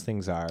happen. Those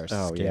things are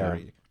scary.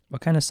 Yeah. What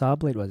kind of saw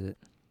blade was it?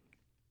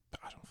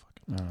 I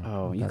don't fucking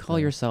Oh, you call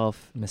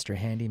yourself Mr.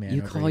 Handyman.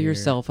 You call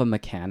yourself a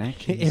mechanic?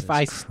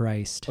 Jesus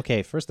Christ.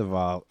 Okay, first of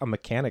all, a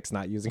mechanic's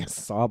not using a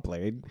saw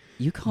blade.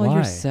 You call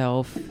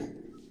yourself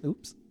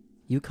Oops.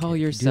 You call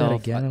you do that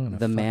yourself again, I'm gonna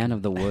the man fucking-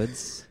 of the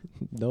woods?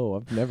 No,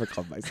 I've never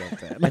called myself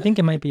that. I think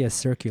it might be a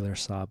circular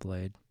saw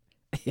blade.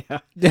 Yeah.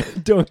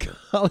 Don't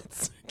call it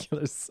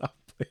circular saw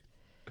blade.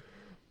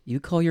 You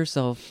call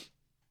yourself...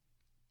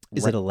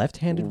 Is it a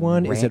left-handed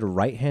one? Is it a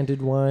right-handed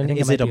I one? think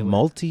Is might it a be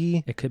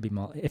multi? It could be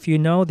multi. If you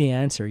know the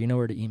answer, you know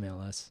where to email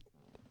us.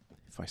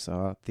 If I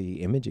saw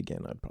the image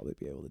again, I'd probably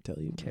be able to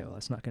tell you. Okay, well,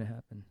 that's not going to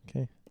happen.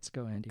 Okay. Let's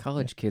go, Andy.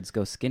 College kids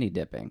go skinny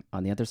dipping.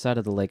 On the other side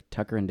of the lake,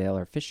 Tucker and Dale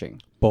are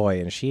fishing. Boy,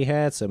 and she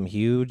had some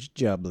huge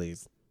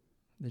jubblies.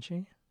 Did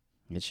she?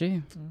 Did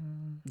she?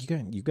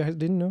 You guys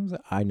didn't notice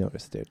that? I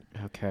noticed it.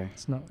 Okay.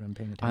 That's not what I'm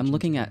paying attention I'm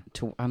looking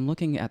to. I'm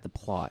looking at the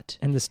plot.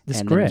 And the and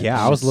script. then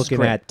Yeah, I was the looking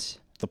script. at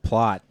the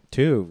plot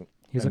too.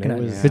 He was and looking it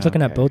at, was- he was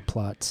looking at okay. both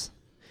plots.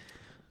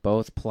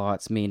 Both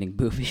plots meaning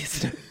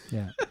boobies.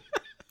 Yeah.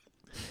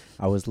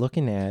 I was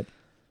looking at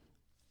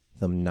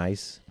them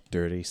nice,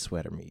 dirty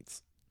sweater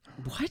meats.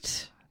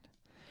 What?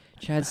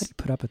 How do you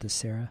put up with this,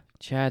 Sarah?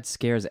 Chad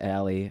scares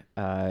Allie.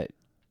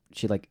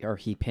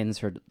 He pins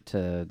her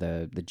to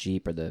the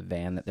Jeep or the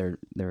van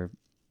that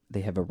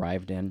they have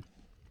arrived in.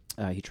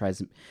 He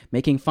tries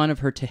making fun of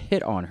her to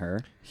hit on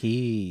her.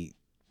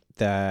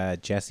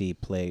 Jesse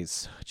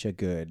plays such a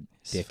good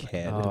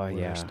dickhead. Oh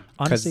yeah.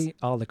 Honestly,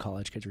 all the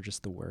college kids were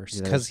just the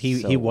worst. Because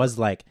he was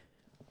like,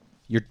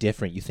 you're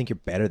different. You think you're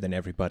better than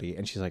everybody.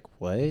 And she's like,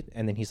 what?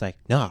 And then he's like,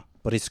 nah,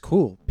 but it's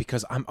cool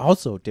because I'm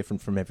also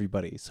different from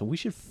everybody. So we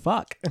should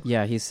fuck.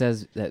 Yeah, he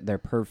says that they're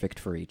perfect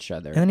for each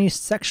other. And then he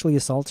sexually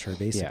assaults her,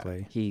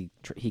 basically. Yeah,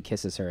 he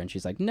kisses her and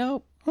she's like,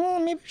 nope. Oh,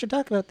 maybe we should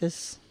talk about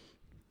this.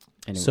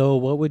 Anyway. So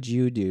what would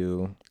you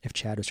do If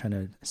Chad was trying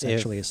to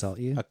sexually if assault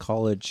you? a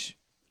college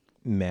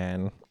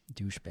man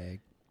Douchebag.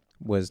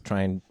 was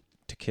trying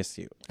to kiss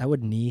you? I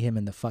would knee him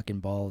in the fucking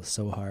balls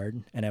so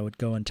hard, and I would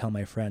go and tell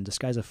my friend, this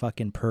guy's a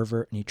fucking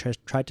pervert, and he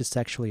tried to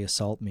sexually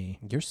assault me,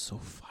 You're so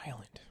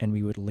violent. and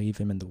we would leave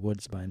him in the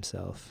woods by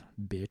himself.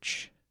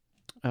 Bitch.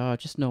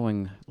 Just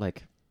knowing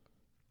like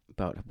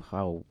about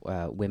how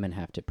women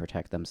have to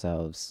protect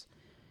themselves,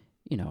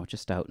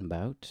 just out and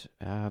about.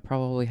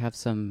 Probably have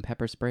some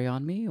pepper spray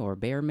on me or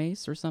bear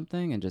mace or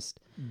something, and just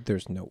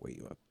There's no way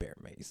you have bear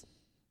mace.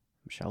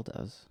 Michelle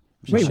does.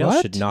 Wait, Michelle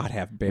what? should not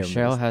have bear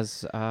Michelle mace.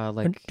 has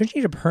Don't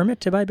you need a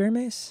permit to buy bear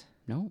mace?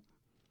 no.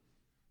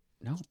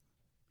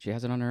 She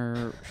has it on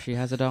her. She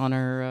has it on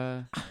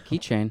her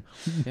keychain.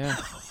 Yeah.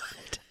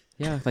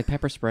 Yeah, like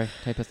pepper spray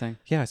type of thing.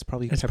 Yeah, it's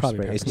probably It's pepper probably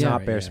spray. pepper It's spray,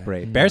 not bear yeah.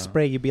 spray. No. Bear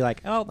spray, you'd be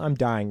like, oh, I'm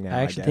dying now.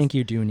 I actually guess. think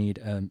you do need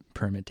a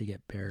permit to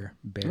get bear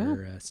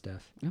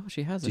stuff. No,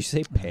 she has Did it. you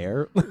say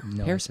pear?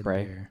 No, Hair I said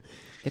spray. bear.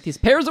 Get these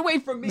pears away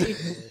from me.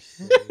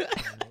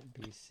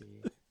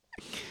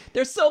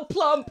 They're so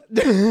plump.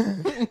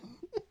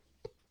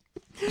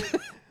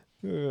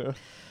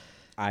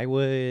 I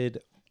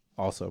would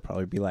also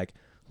probably be like,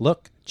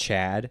 look,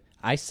 Chad,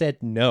 I said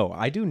no.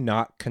 I do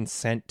not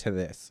consent to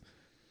this.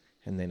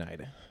 And then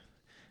I'd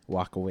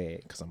walk away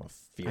because I'm a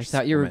fierce I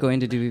thought you were woman. going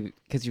to do,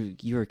 because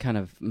you were kind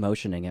of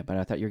motioning it, but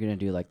I thought you were going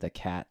to do like the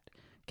cat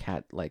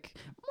like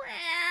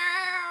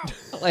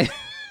like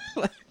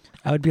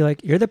I would be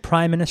like, you're the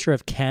Prime Minister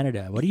of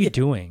Canada. What are you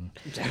doing?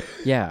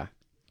 yeah.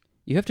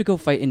 You have to go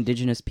fight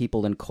indigenous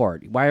people in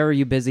court. Why are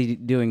you busy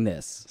doing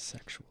this?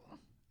 Sexual.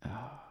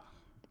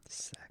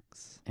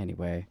 Sex.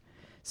 Anyway,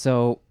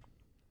 so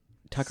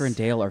Tucker and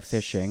Dale are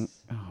fishing.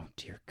 Oh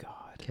dear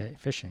God. Okay,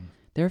 fishing.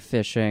 They're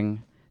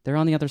fishing. They're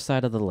on the other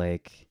side of the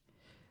lake.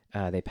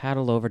 They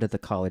paddle over to the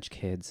college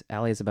kids.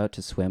 Allie's about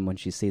to swim when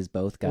she sees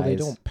both guys. Well, they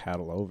don't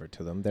paddle over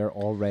to them. They're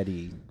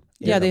already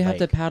Yeah, in the they have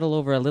to lake. paddle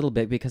over a little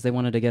bit because they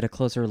wanted to get a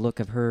closer look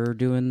of her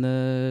doing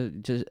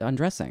the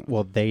undressing.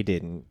 Well, they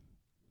didn't.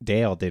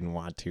 Dale didn't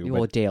want to.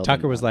 Well, But Dale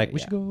Tucker didn't was want like, to, we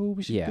should go.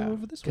 We should go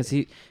over this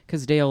way.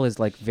 Because Dale is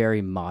like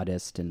very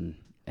modest and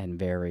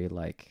very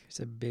like He's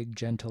a big,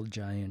 gentle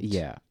giant.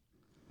 yeah.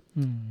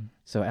 Hmm.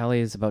 So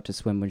Allie is about to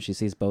swim when she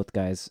sees both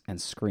guys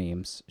and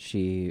screams.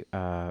 She's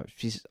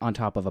on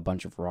top of a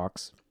bunch of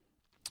rocks.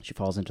 She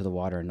falls into the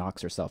water and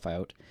knocks herself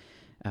out.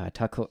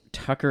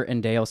 Tucker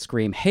and Dale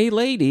scream, "Hey,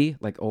 lady!"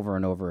 like over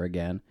and over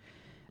again.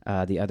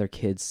 The other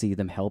kids see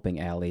them helping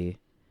Allie.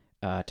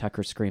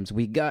 Tucker screams,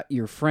 "We got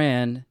your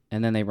friend!"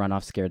 And then they run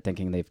off scared,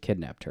 thinking they've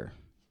kidnapped her.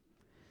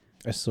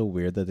 It's so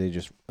weird that they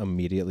just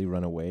immediately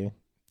run away.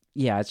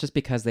 Yeah, it's just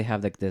because they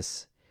have like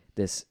this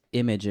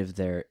image of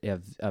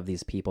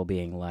these people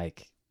being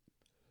like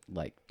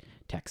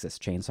Texas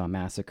Chainsaw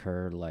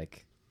Massacre,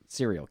 like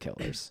serial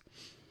killers.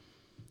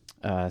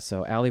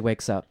 So Allie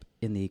wakes up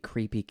in the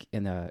creepy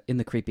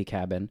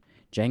cabin.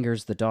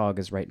 Jangers the dog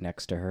is right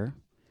next to her.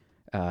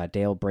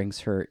 Dale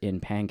brings her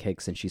in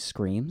pancakes and she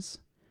screams.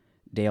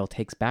 Dale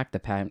takes back the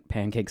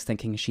pancakes,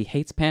 thinking she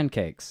hates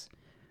pancakes.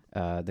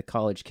 The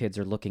college kids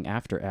are looking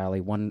after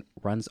Allie. One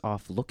runs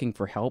off looking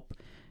for help,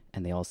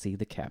 and they all see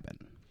the cabin.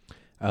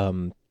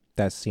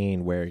 That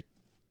scene where,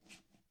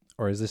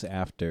 or is this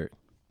after?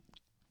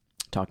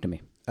 Talk to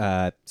me.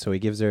 So he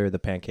gives her the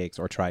pancakes,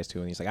 or tries to,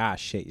 and he's like, "Ah,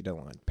 shit, you don't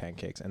want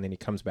pancakes." And then he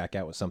comes back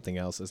out with something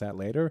else. Is that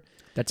later?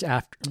 That's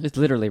after. It's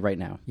literally right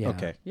now. Yeah.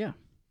 Okay. Yeah.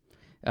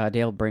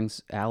 Dale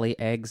brings Allie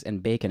eggs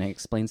and bacon and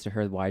explains to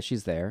her why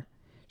she's there.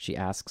 She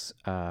asks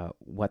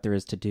what there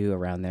is to do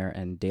around there,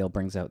 and Dale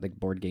brings out the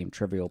board game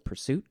Trivial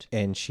Pursuit.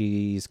 And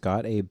she's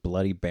got a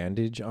bloody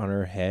bandage on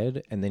her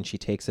head, and then she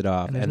takes it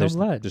off, And there's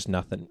no blood. There's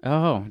nothing.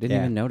 Oh, didn't Yeah.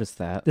 even notice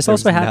that. This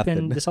There's also happened.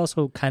 nothing. This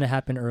also kind of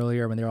happened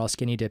earlier when they were all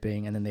skinny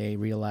dipping, and then they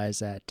realize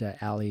that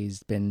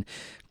Allie's been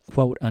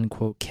quote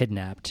unquote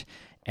kidnapped,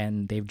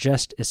 and they've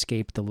just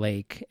escaped the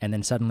lake, and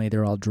then suddenly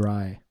they're all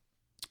dry.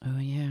 Oh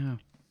yeah,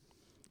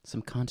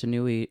 some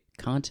continuity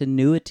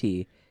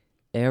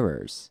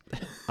errors.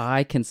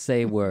 I can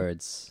say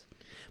words.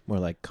 More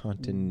like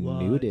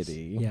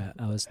continuity. Yeah,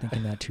 I was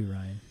thinking that too,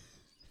 Ryan.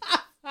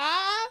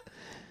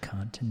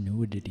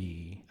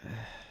 Continuity.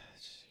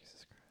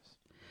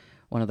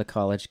 One of the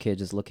college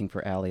kids is looking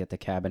for Allie at the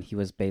cabin. He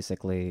was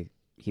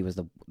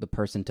the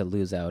person to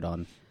lose out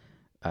on.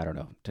 I don't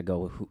know, to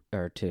go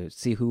to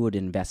see who would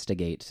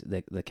investigate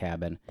the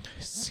cabin.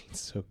 This scene's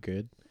so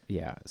good.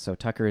 Yeah, so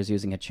Tucker is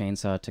using a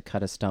chainsaw to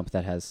cut a stump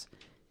that has...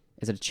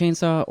 Is it a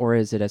chainsaw or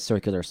is it a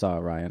circular saw,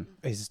 Ryan?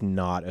 It's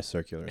not a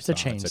circular It's saw. a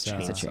chainsaw. It's a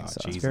chainsaw. It's a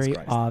chainsaw. Jesus It's very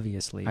Christ.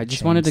 obviously. I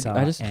just wanted to...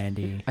 chainsaw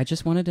Andy. I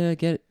just wanted to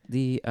get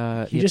the...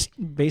 He just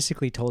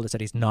basically told us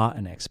that he's not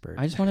an expert.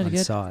 I just wanted to on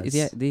get saws.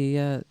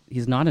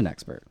 he's not an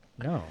expert.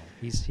 No,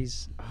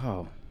 he's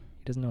Oh.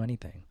 he doesn't know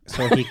anything.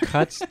 So he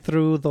cuts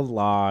through the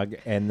log,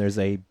 and there's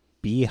a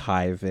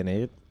beehive in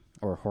it.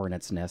 Or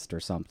hornet's nest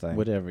or something.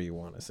 Whatever you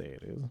want to say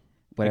it is.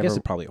 Whatever. I guess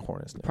it's probably a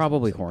hornet's nest.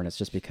 Probably hornets,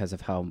 just because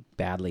of how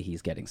badly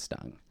he's getting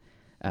stung.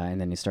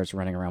 And then he starts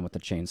running around with the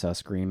chainsaw,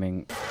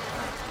 screaming.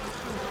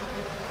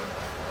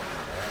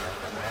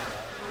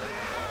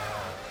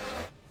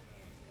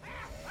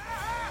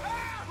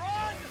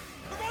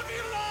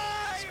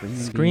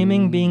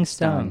 Screaming, being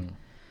stung.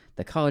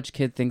 The college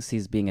kid thinks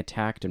he's being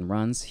attacked and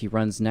runs. He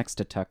runs next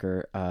to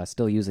Tucker,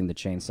 still using the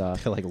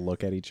chainsaw. They like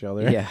look at each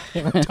other. Yeah.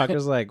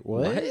 Tucker's like,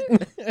 what?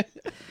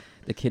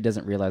 The kid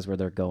doesn't realize where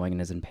they're going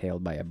and is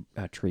impaled by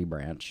a tree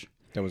branch.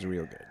 That was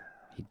real good.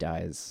 He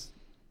dies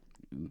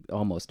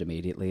almost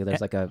immediately.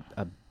 There's like a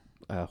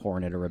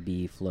hornet or a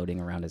bee floating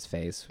around his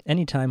face.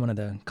 Anytime one of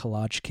the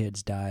collage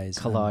kids dies,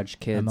 Collage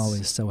kids. I'm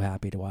always so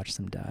happy to watch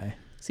them die.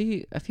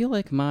 See, I feel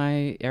like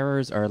my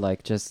errors are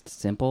like just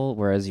simple,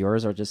 whereas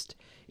yours are just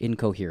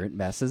incoherent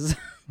messes.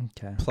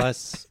 Okay.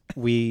 Plus,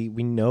 we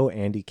know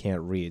Andy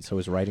can't read, so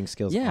his writing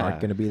skills Yeah.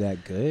 aren't going to be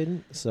that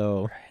good.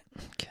 So,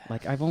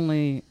 Like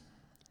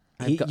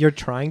you're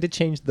trying to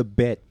change the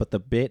bit, but the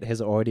bit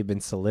has already been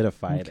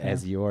solidified Okay.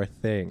 as your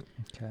thing.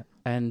 Okay.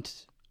 And,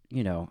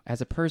 you know, as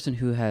a person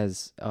who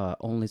has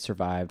only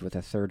survived with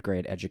a third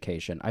grade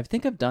education, I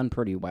think I've done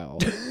pretty well.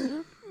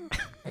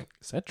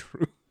 Is that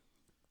true?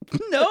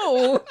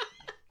 No!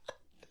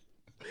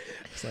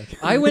 It's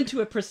like, I went to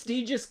a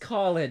prestigious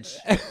college.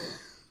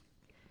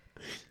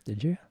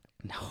 Did you?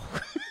 No.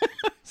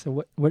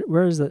 So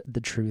where is the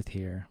truth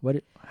here?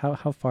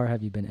 How far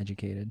have you been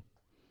educated?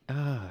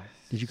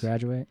 Did you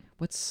graduate?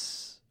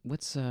 What's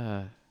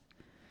the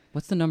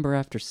number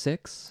after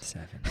 6?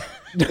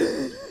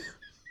 7.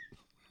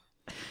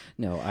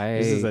 No,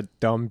 this is a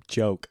dumb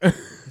joke.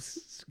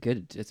 It's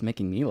good. It's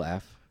making me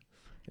laugh.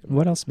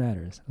 What else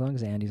matters? As long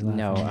as Andy's laughing.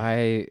 No,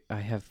 I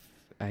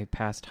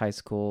passed high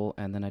school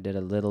and then I did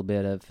a little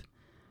bit of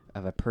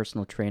a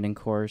personal training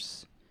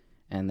course,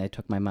 and they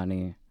took my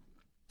money.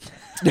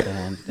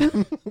 And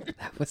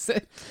that was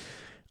it.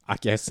 I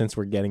guess since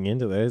we're getting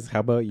into this, how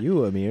about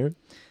you, Amir?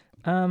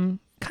 Kind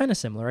of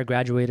similar. I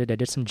graduated. I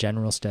did some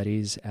general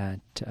studies at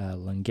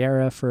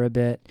Langara for a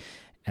bit,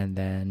 and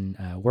then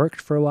worked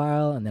for a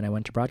while, and then I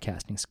went to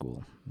broadcasting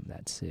school.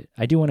 That's it.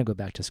 I do want to go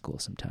back to school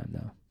sometime,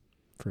 though.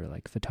 for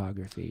like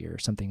photography or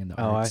something in the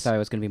Oh, I arts. thought it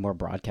was going to be more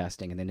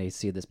broadcasting, and then they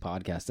see this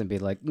podcast and be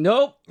like,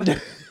 nope.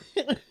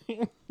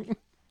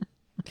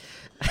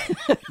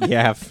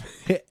 Yeah.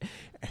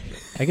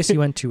 I guess you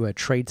went to a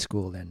trade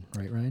school then,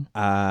 right, Ryan?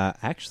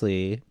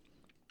 Actually,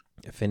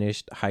 I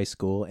finished high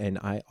school, and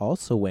I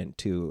also went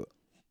to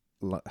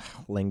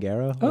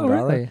Langara. Oh,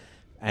 really?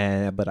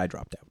 But I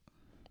dropped out.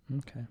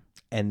 Okay.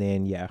 And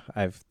then, yeah,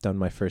 I've done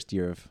my first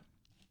year of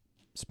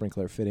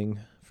sprinkler fitting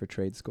for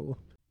trade school.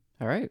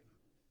 All right.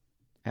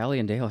 Allie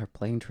and Dale are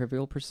playing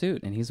Trivial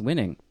Pursuit, and he's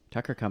winning.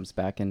 Tucker comes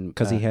back and...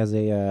 Because he has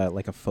a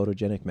like a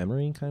photogenic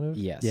memory, kind of?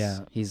 Yes. Yeah.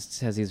 He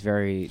says he's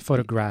very...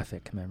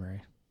 Photographic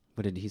memory.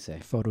 What did he say?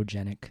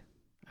 Photogenic.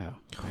 Oh.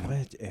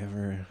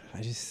 Whatever.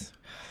 I just...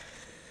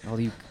 All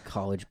you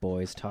college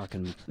boys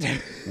talking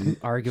and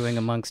arguing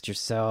amongst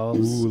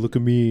yourselves. Ooh, look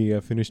at me. I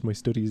finished my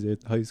studies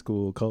at high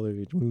school,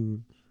 college.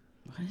 Ooh.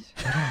 What?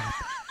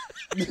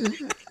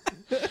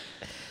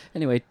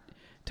 Anyway,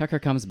 Tucker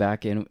comes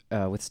back in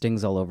with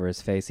stings all over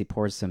his face. He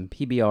pours some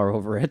PBR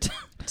over it.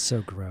 It's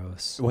so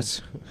gross.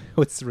 What's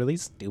really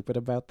stupid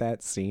about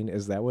that scene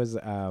is that was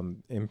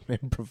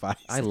improvised.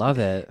 I love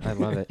it. I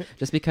love it.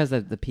 Just because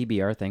the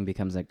PBR thing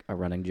becomes like a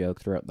running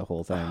joke throughout the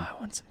whole thing. Oh, I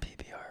want some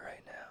PBR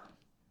right now.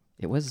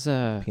 It was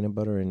peanut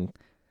butter and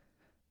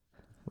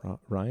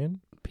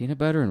Ryan? Peanut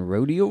butter and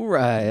Rodeo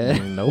Riot.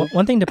 Nope.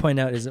 One thing to point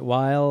out is that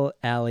while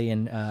Allie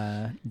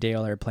and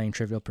Dale are playing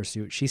Trivial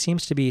Pursuit, she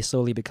seems to be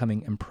slowly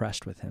becoming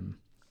impressed with him.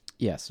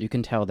 Yes, you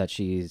can tell that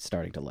she's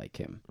starting to like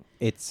him.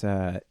 It's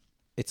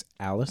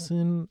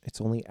Allison.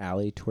 It's only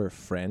Allie to her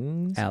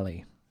friends.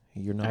 Allie.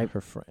 You're not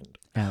her friend.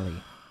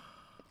 Allie.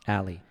 What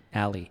are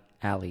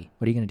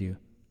you going to do?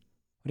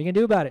 What are you going to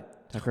do about it?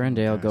 Tucker and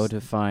Dale go to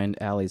find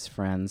Allie's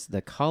friends.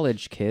 The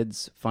college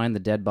kids find the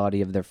dead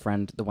body of their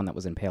friend, the one that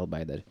was impaled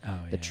by the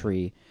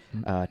tree.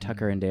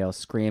 Tucker and Dale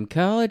scream,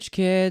 "College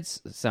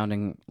kids!"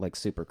 sounding like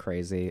super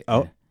crazy.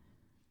 Oh.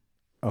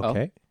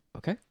 Okay.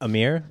 Okay.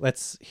 Amir,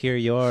 let's hear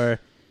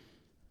your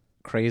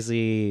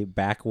crazy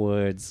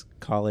backwoods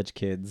college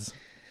kids.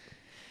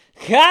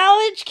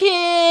 College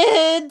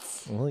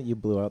kids! Well, you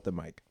blew out the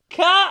mic.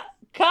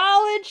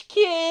 College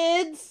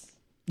kids!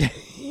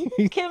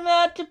 Come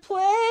out to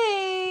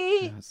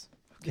play! Yes.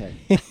 Okay.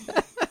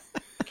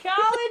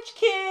 College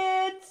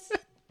kids!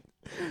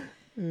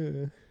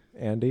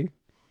 Andy?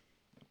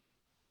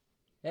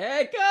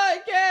 Hey,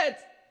 college kids!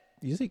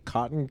 You say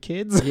cotton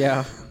kids?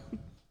 Yeah.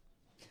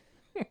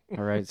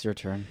 All right, it's your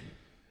turn.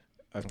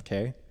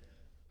 Okay.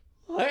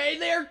 Hey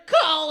there,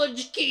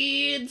 college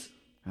kids!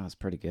 That was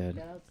pretty good.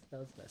 That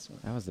was the best one.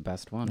 That was the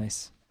best one.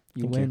 Nice.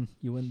 You Thank win.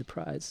 You win the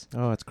prize.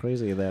 Oh, it's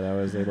crazy that I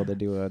was able to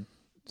do a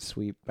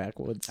sweep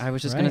backwoods. I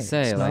was just gonna Right.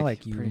 say, It's not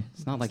like you-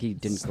 it's not like he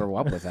didn't grow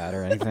up with that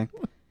or anything.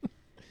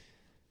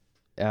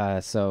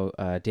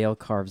 So Dale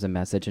carves a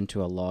message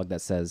into a log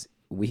that says,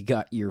 "We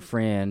got your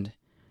friend."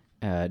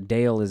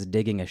 Dale is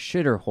digging a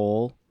shitter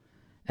hole.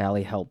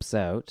 Allie helps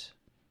out.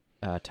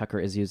 Tucker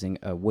is using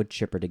a wood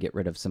chipper to get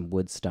rid of some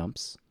wood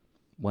stumps.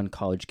 One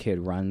college kid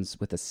runs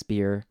with a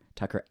spear.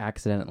 Tucker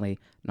accidentally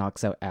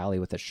knocks out Allie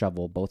with a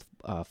shovel. Both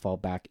fall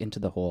back into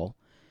the hole.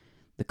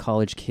 The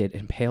college kid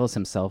impales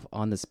himself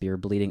on the spear,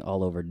 bleeding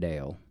all over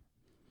Dale.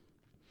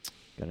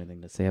 Got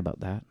anything to say about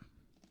that?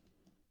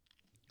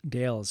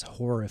 Dale is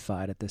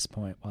horrified at this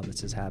point while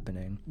this is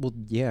happening. Well,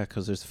 yeah,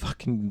 because there's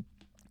fucking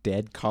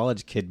dead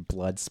college kid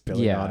blood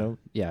spilling on him.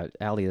 Yeah,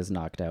 Allie is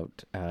knocked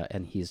out,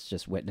 and he's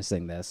just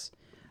witnessing this.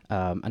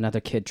 Another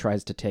kid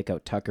tries to take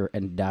out Tucker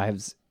and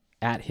dives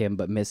at him,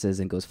 but misses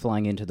and goes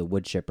flying into the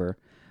wood chipper.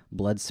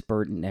 Blood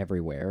spurting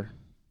everywhere.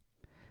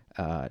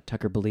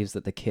 Tucker believes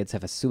that the kids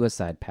have a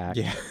suicide pact.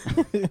 Yeah.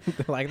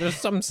 Like there's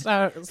some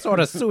sort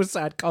of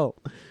suicide cult.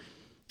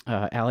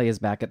 Allie is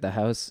back at the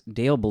house.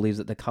 Dale believes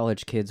that the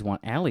college kids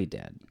want Allie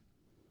dead,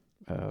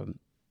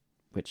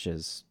 which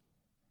is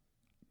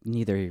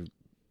neither.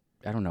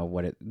 I don't know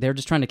what it. They're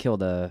just trying to kill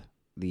the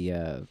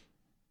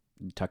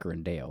Tucker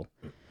and Dale.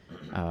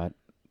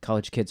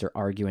 College kids are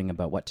arguing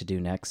about what to do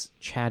next.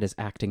 Chad is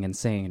acting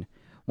insane,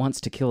 wants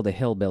to kill the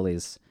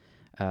hillbillies.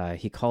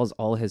 He calls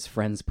all his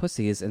friends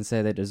pussies and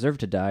say they deserve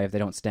to die if they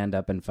don't stand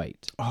up and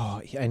fight.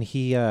 Oh, and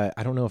he, I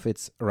don't know if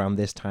it's around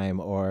this time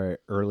or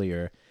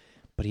earlier,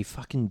 but he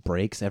fucking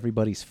breaks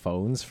everybody's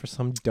phones for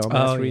some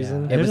dumbass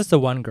reason. It was just the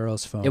one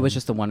girl's phone. It was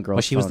just the one girl's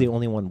But she was phone. the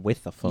only one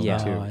with the phone, Yeah.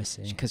 too. Oh, I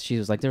see. Because she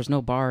was like, there's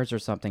no bars or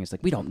something. It's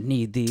like, we don't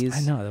need these.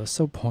 I know, that was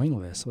so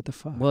pointless. What the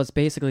fuck? Well, it's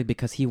basically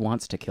because he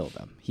wants to kill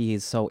them. He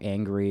is so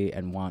angry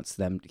and wants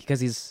them because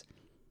he's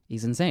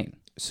insane.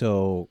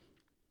 So,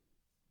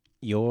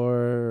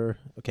 you're...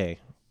 Okay.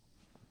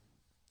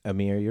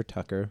 Amir, you're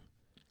Tucker.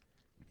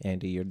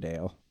 Andy, you're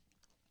Dale.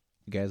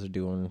 You guys are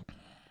doing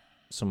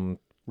some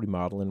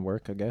remodeling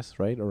work, I guess,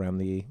 right? Around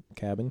the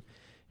cabin.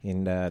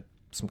 And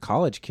some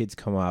college kids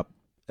come up,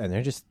 and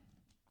they're just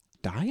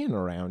dying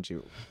around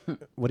you.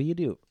 What do you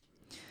do?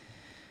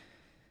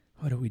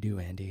 What do we do,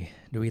 Andy?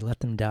 Do we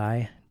let them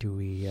die? Do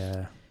we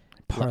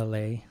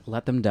parlay?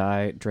 Let them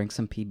die, drink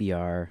some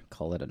PBR,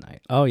 call it a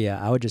night. Oh,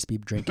 yeah, I would just be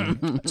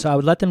drinking. So I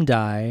would let them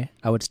die.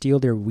 I would steal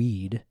their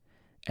weed,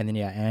 And then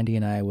Andy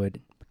and I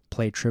would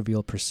play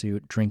Trivial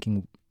Pursuit,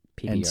 drinking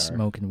and PBR.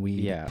 smoking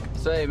weed. Yeah.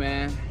 Say,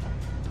 man,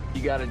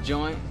 you got a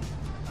joint?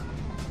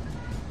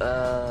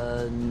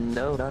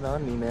 No, not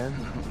on me, man.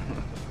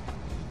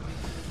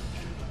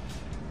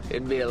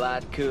 It'd be a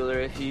lot cooler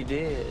if you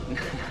did.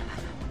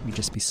 We'd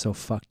just be so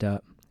fucked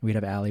up. We'd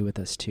have Allie with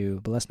us too,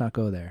 but let's not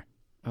go there.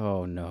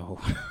 Oh no.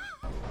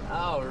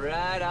 All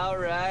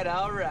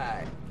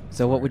right.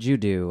 So what would you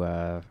do,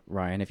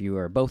 Ryan, if you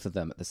were both of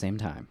them at the same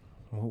time?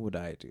 What would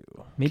I do?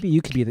 Maybe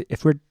you could be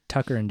if we're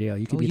Tucker and Dale,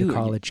 you could be the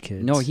college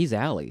kids. No, he's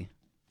Allie.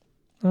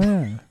 Oh,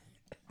 yeah.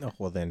 Oh,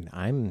 well, then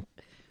I'm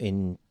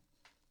in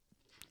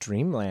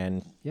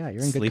dreamland. Yeah,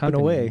 you're in good sleeping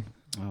company. away.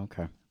 Oh,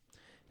 okay.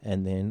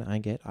 And then I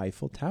get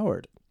Eiffel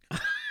Towered.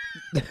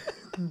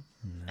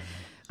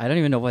 I don't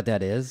even know what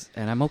that is,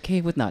 and I'm okay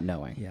with not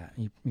knowing. Yeah,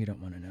 you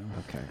don't want to know.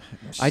 Okay.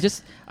 I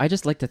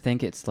just like to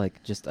think it's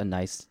like just a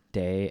nice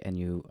day, and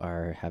you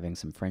are having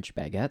some French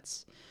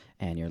baguettes,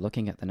 and you're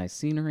looking at the nice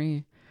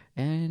scenery,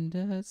 and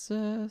it's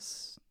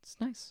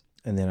nice.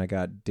 And then I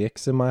got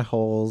dicks in my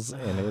holes,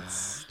 and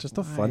it's just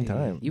a fun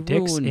time. You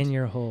Dicks ruined, in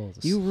your holes.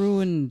 You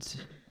ruined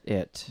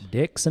it.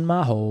 Dicks in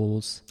my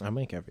holes. I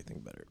make everything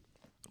better.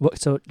 Well,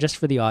 so just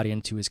for the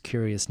audience who is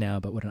curious now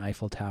about what an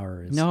Eiffel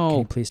Tower is, No. can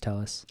you please tell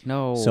us?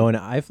 No. So an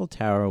Eiffel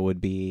Tower would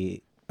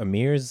be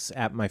Amir's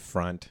at my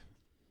front,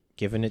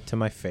 giving it to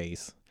my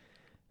face.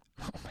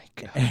 Oh my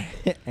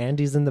god.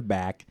 Andy's in the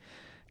back,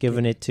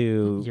 giving it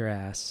to Your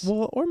ass.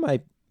 well, or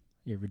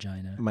Your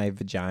vagina. my I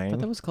vagina,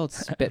 thought that was called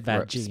spit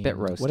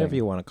roasting. whatever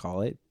you want to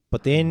call it.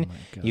 But then Oh my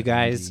God, you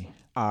guys Andy.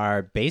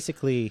 are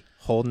basically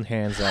holding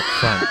hands up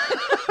front,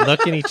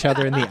 looking each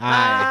other in the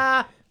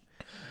eye.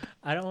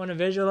 I don't want to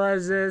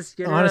visualize this.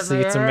 Honestly,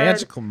 it's a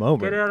magical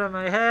moment. out of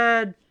my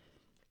head.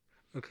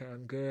 Okay,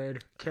 I'm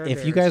good.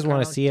 If you guys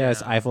want to see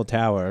us Eiffel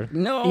Tower,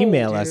 No.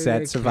 email us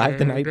at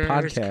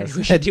survivethenightpodcast.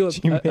 We should do a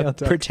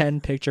 @gmail.com.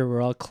 pretend picture.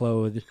 We're all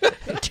clothed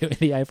doing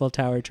the Eiffel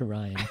Tower to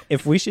Ryan.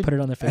 If we should Put it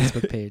on the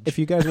Facebook page. if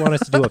you guys want us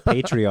to do a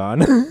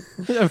Patreon,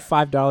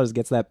 $5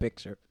 gets that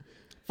picture.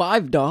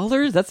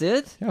 $5? That's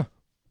it? Yeah.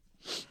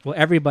 Well,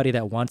 everybody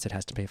that wants it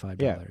has to pay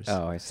 $5. Yeah.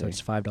 Oh, I see. So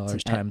it's $5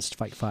 It's an times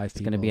five it's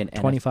people. gonna be an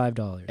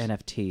 $25.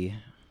 NFT.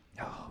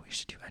 Oh, we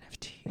should do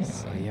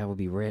NFTs. Oh, yeah, we'll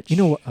be rich. You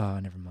know what? Oh,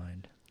 never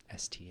mind.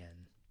 STN.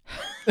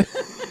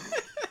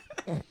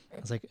 I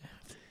was like,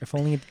 if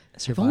only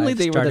Survive only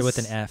they were started the with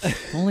an s- F.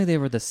 If only they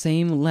were the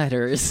same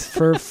letters.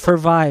 For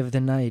Survive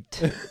the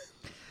Night.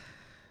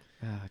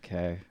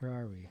 Okay. Where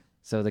are we?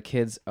 So the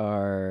kids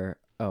are...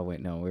 Oh,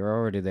 wait, no, we were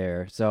already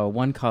there. So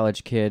one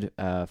college kid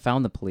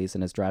found the police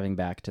and is driving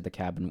back to the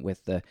cabin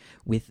with the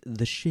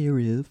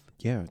sheriff.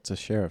 Yeah, it's a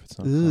sheriff. It's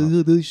not a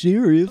cop. The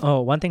sheriff.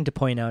 Oh, one thing to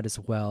point out as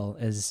well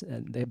is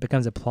it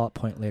becomes a plot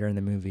point later in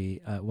the movie.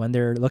 When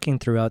they're looking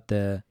throughout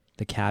the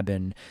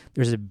cabin,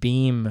 there's a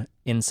beam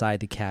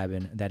inside the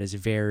cabin that is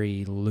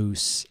very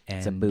loose and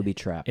It's a booby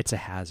trap. It's a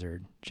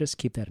hazard. Just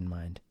keep that in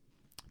mind.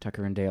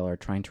 Tucker and Dale are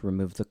trying to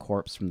remove the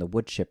corpse from the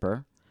wood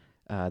chipper.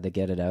 They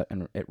get it out,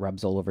 and it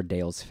rubs all over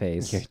Dale's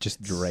face. Yeah, it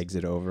just drags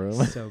it over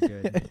him. So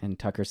good. And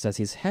Tucker says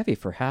he's heavy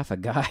for half a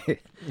guy.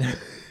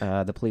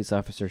 The police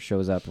officer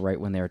shows up right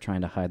when they were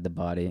trying to hide the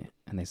body,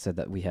 and they said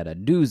that we had a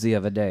doozy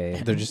of a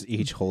day. They're just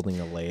each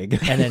holding a leg.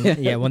 And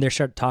then, yeah, when they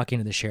start talking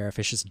to the sheriff,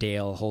 it's just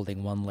Dale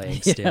holding one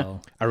leg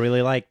still. I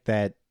really like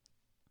that,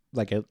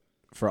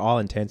 for all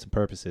intents and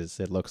purposes,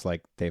 it looks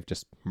like they've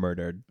just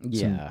murdered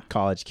some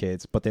college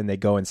kids, but then they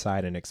go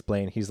inside and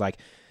explain. He's like,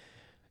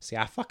 see,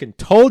 I fucking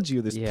told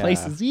you this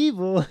place is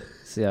evil.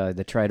 So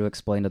they try to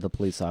explain to the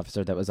police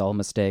officer that was all a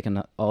mistake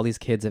and all these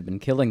kids have been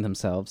killing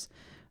themselves.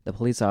 The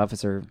police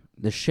officer,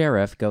 the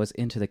sheriff, goes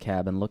into the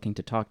cabin looking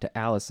to talk to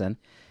Allison.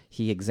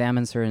 He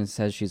examines her and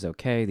says she's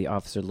okay. The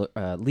officer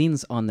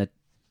leans on the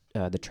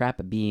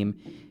trap beam,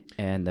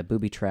 and the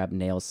booby trap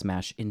nails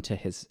smash into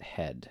his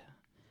head.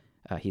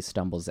 He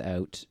stumbles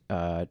out,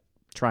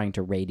 trying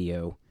to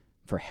radio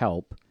for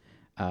help,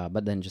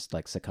 but then just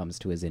succumbs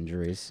to his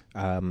injuries.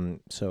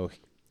 So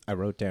I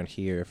wrote down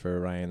here for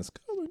Ryan's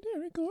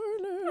commentary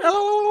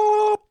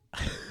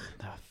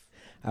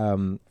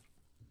corner.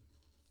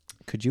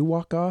 Could you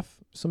walk off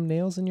some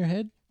nails in your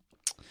head?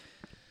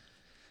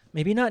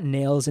 Maybe not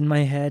nails in my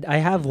head. I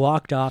have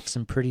walked off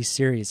some pretty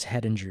serious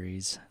head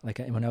injuries. Like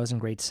when I was in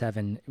grade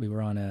 7, we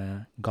were on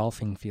a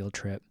golfing field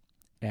trip,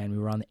 and we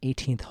were on the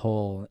 18th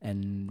hole,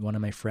 and one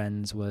of my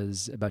friends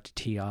was about to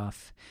tee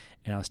off,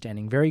 and I was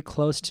standing very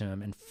close to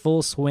him, and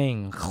full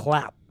swing,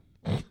 clap.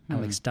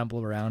 I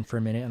stumble around for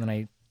a minute, and then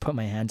I put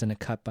my hands in a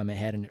cup by my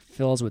head, and it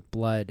fills with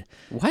blood.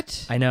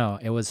 What? I know.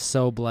 It was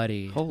so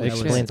bloody. Holy It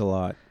explains a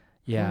lot.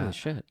 Yeah. Holy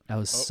shit. I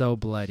was so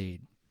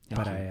bloodied,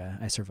 but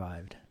I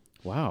survived.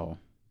 Wow.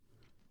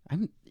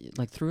 I'm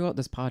throughout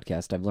this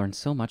podcast, I've learned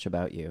so much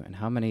about you and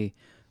how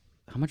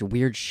much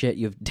weird shit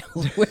you've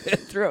dealt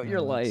with throughout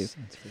your life.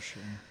 That's for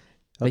sure.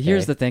 But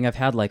here's the thing: I've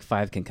had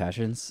 5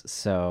 concussions.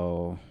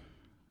 So,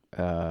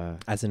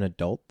 as an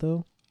adult,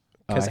 though,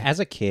 because as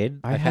a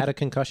kid, I had a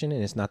concussion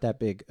and it's not that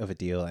big of a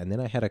deal. And then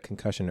I had a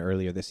concussion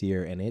earlier this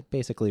year, and it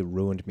basically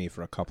ruined me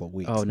for a couple of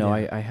weeks. Oh no,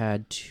 I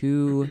had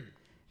 2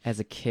 as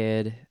a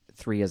kid,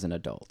 3 as an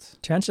adult.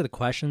 To answer the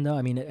question, though,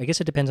 I mean, I guess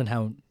it depends on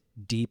how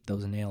deep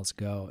those nails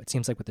go. It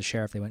seems like with the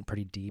sheriff, they went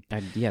pretty deep.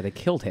 Yeah, they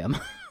killed him.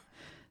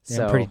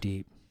 They're pretty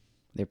deep.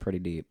 They're pretty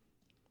deep.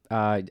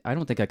 I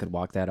don't think I could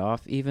walk that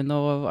off, even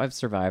though I've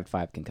survived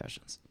 5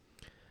 concussions.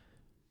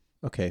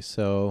 Okay,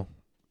 so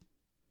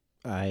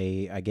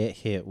I get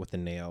hit with the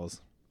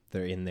nails.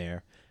 They're in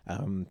there.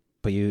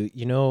 But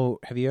you know,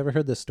 have you ever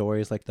heard the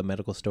stories, like the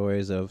medical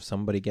stories of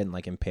somebody getting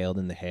like impaled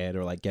in the head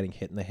or like getting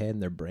hit in the head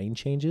and their brain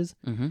changes?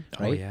 Mm-hmm.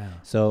 Right? Oh, yeah.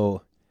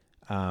 So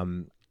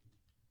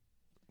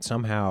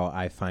somehow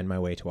I find my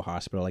way to a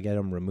hospital. I get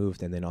them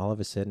removed, and then all of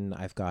a sudden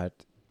I've got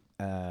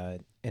an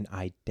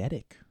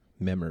eidetic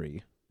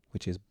memory,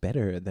 which is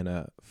better than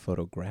a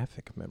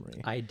photographic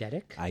memory.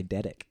 Eidetic?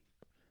 Eidetic.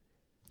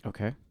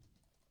 Okay.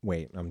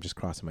 Wait, I'm just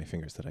crossing my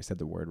fingers that I said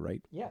the word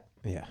right. Yeah.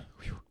 Yeah.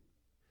 Whew.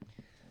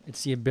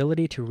 It's the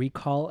ability to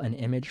recall an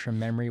image from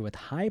memory with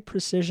high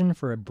precision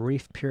for a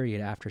brief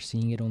period after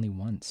seeing it only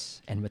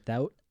once and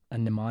without a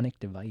mnemonic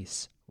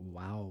device.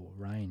 Wow,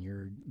 Ryan,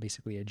 you're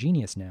basically a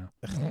genius now.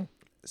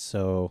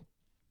 So,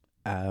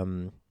 I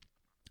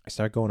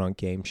started going on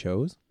game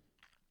shows.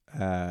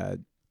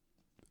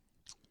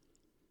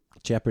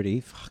 Jeopardy.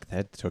 Fuck,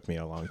 that took me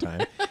a long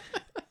time.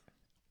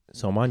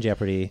 So I'm on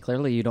Jeopardy.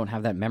 Clearly, you don't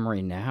have that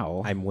memory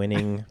now. I'm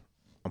winning.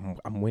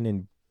 I'm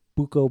winning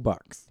buco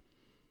bucks.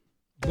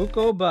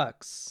 Buco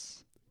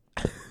bucks.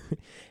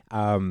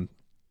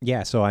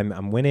 Yeah. So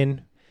I'm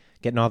winning,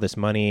 getting all this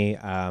money.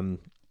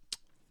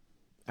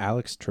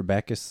 Alex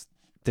Trebek is.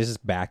 This is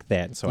back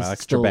then. So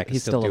Alex Trebek is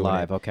he's still doing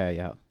alive. it. Okay,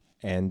 yeah.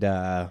 And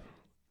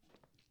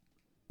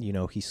you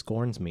know, he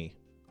scorns me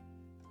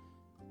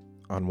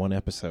on one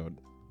episode.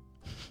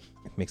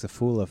 Makes a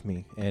fool of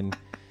me, and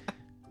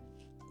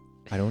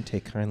I don't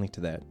take kindly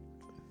to that.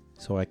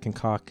 So I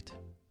concoct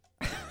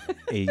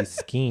a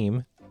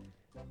scheme,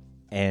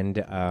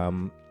 and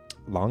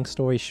long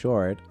story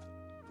short,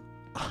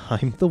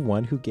 I'm the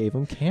one who gave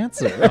him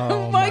cancer.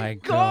 Oh my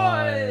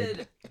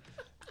god.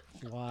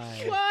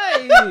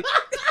 Why?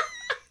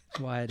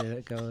 Why did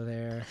it go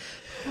there?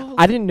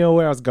 I didn't know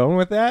where I was going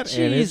with that.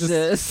 Jesus. And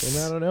it just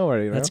came out of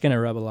nowhere, you know? That's going to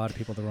rub a lot of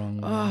people the wrong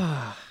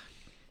way.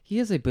 He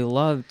is a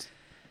beloved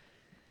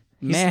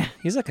man.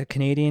 He's like a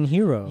Canadian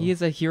hero. He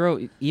is a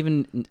hero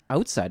even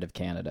outside of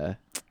Canada.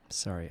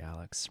 Sorry,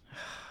 Alex.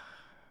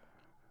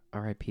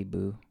 R.I.P.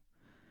 Boo.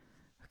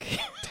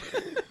 Okay.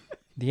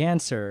 The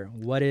answer,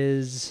 what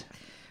is...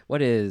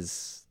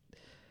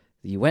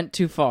 You went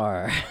too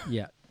far.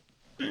 Yeah.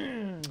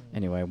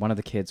 Anyway, one of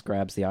the kids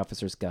grabs the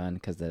officer's gun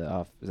because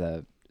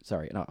the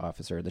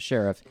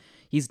sheriff,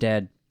 he's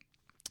dead.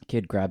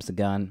 Kid grabs the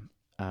gun,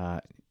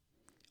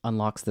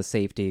 unlocks the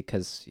safety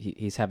because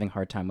he's having a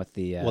hard time with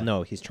the... Well,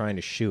 no, he's trying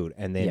to shoot,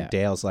 and then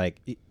Dale's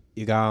like,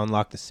 you gotta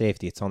unlock the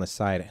safety, it's on the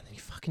side, and then he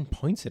fucking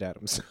points it at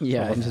himself.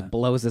 Yeah, and just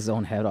blows his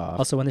own head off.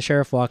 Also, when the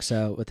sheriff walks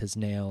out with his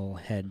nail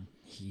head,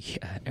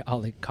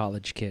 all the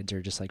college kids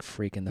are just like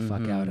freaking the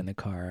fuck out in the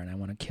car, and I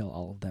want to kill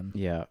all of them.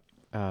 Yeah.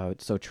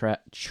 So Chad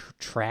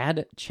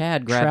grabs...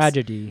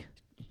 Tragedy.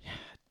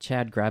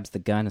 Chad grabs the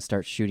gun and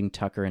starts shooting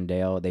Tucker and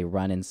Dale. They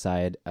run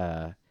inside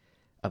of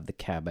the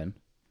cabin.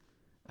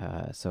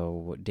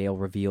 So Dale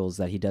reveals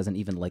that he doesn't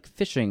even like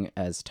fishing,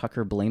 as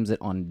Tucker blames it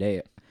on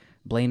Dale.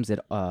 Blames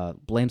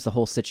the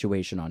whole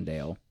situation on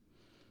Dale.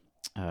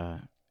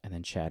 And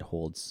then Chad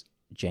holds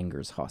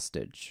Jengers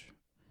hostage.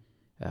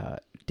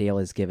 Dale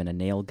is given a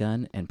nail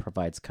gun and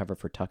provides cover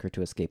for Tucker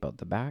to escape out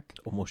the back.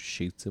 Almost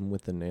shoots him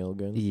with the nail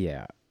gun.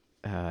 Yeah.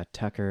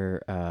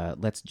 Tucker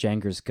lets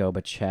Jengers go,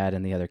 but Chad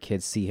and the other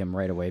kids see him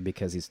right away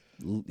because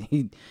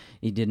he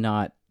did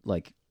not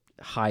like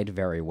hide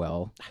very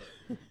well.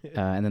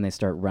 And then they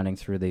start running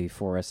through the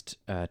forest.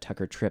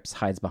 Tucker trips,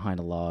 hides behind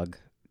a log.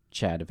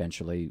 Chad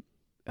eventually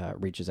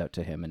reaches out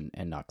to him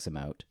and knocks him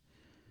out.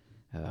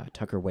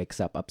 Tucker wakes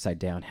up upside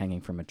down,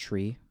 hanging from a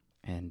tree,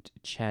 and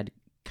Chad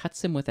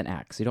cuts him with an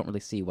axe. You don't really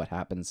see what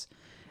happens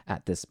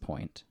at this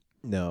point.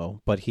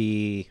 No, but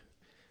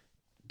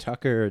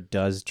Tucker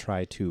does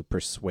try to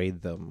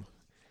persuade them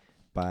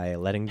by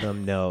letting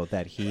them know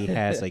that he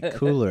has a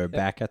cooler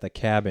back at the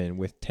cabin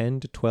with 10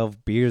 to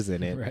 12 beers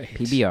in it. Right.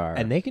 PBR.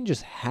 And they can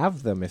just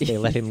have them if they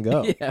let him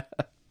go. Yeah.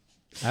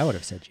 I would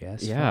have said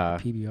yes. Yeah.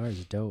 PBR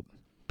is dope.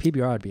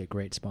 PBR would be a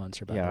great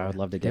sponsor, by the way. I would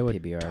love to get they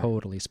PBR. Would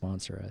totally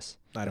sponsor us.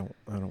 I don't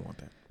want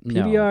that.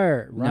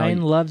 PBR. No.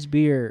 Ryan loves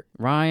beer.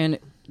 Ryan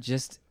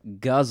just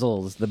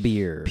guzzles the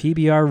beer.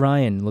 PBR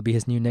Ryan will be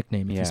his new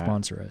nickname if you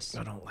sponsor us.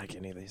 I don't like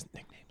any of these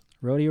nicknames.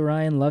 Rodeo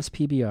Ryan loves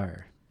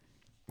PBR.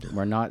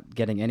 We're not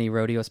getting any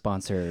rodeo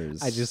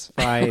sponsors. I just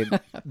find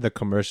the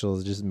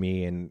commercials just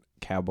me and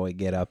Cowboy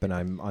get up and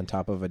I'm on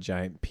top of a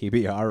giant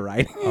PBR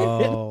right.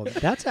 Oh,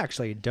 that's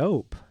actually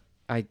dope.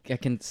 I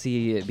can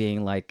see it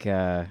being like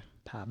Dr.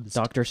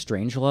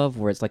 Strangelove,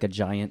 where it's like a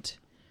giant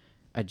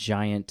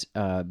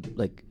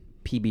like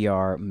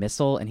PBR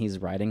missile, and he's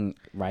riding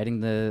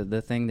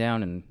the thing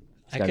down, and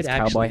he's got his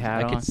cowboy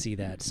hat on. I could see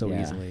that so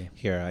easily.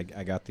 Here,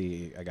 I got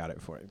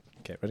it for you.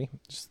 Okay, ready?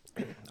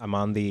 I'm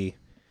on the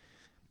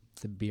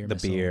beer. The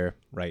missile. beer,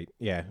 right?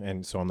 Yeah,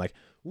 and so I'm like,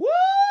 woo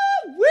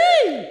wee!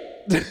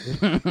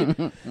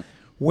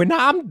 When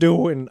I'm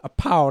doing a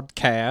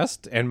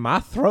podcast and my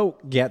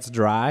throat gets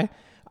dry,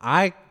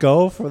 I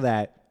go for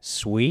that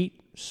sweet,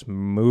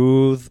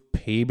 smooth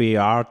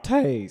PBR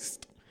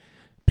taste.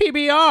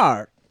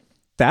 PBR,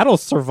 that'll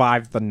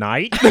survive the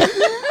night.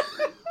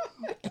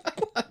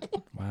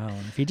 Wow.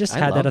 If you just I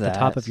had that love at the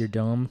top that. of your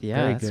dome,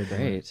 Yeah, very that's good.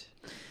 great.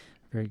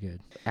 Very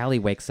good. Allie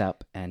wakes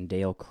up and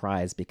Dale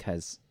cries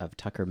because of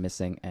Tucker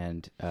missing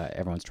and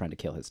everyone's trying to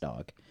kill his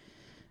dog.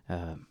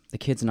 The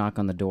kids knock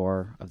on the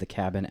door of the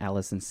cabin.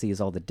 Allison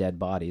sees all the dead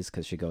bodies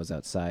because she goes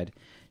outside.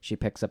 She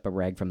picks up a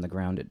rag from the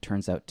ground. It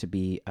turns out to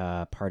be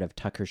part of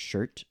Tucker's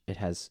shirt. It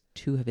has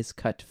 2 of his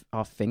cut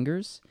off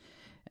fingers.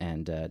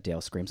 And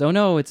Dale screams, "Oh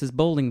no, it's his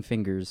bowling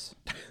fingers."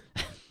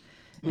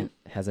 And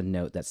it has a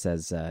note that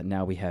says,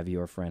 "Now we have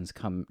your friends.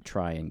 Come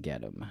try and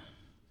get him."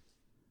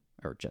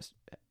 Or just,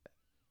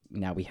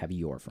 "Now we have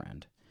your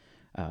friend."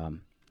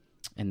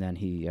 And then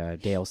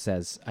Dale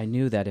says, "I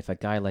knew that if a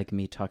guy like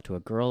me talked to a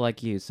girl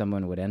like you,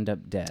 someone would end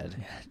up dead."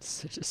 Yeah, it's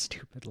such a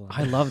stupid line.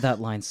 I love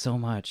that line so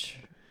much.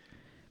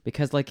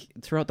 Because, like,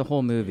 throughout the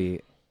whole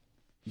movie,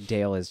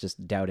 Dale is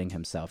just doubting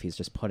himself. He's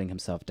just putting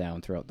himself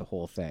down throughout the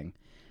whole thing,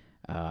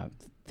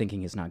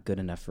 thinking he's not good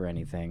enough for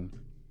anything.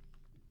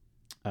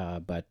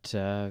 But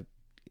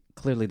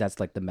clearly that's,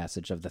 like, the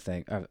message of the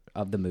thing,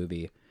 of the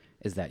movie,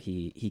 is that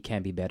he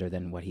can be better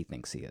than what he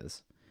thinks he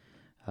is.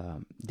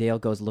 Dale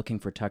goes looking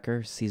for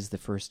Tucker, sees the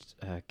first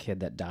kid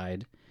that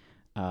died.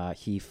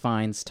 He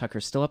finds Tucker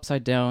still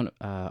upside down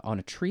on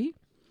a tree.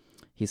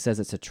 He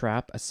says it's a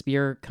trap. A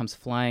spear comes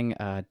flying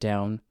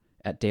down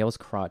at Dale's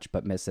crotch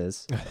but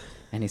misses.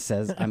 And he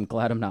says, "I'm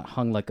glad I'm not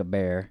hung like a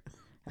bear,"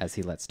 as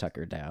he lets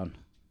Tucker down.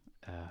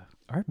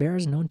 Are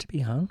bears known to be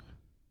hung?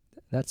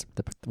 That's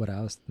what I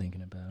was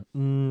thinking about.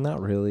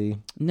 Not really.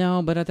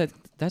 No, but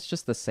that's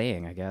just the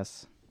saying, I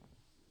guess.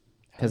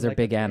 Because they're Like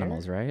a big bear?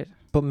 animals, right?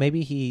 But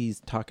maybe he's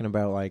talking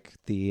about like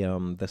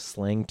the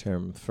slang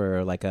term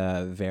for like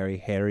a very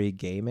hairy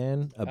gay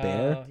man, a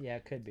bear. Oh, yeah,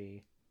 it could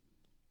be.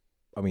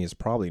 I mean, it's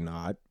probably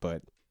not,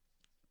 but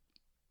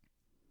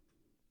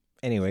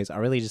anyways, I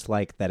really just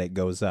like that it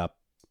goes up,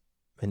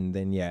 and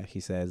then yeah, he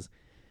says,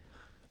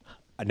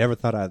 "I never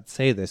thought I'd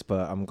say this,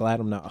 but I'm glad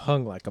I'm not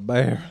hung like a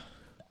bear."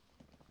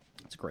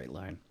 It's a great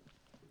line.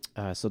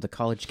 So the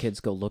college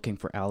kids go looking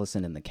for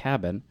Allison in the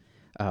cabin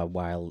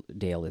while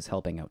Dale is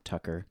helping out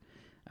Tucker.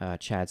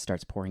 Chad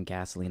starts pouring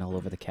gasoline all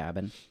over the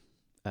cabin.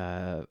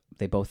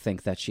 They both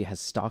think that she has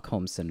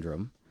Stockholm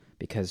syndrome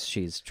because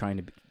she's trying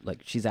to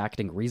she's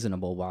acting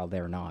reasonable while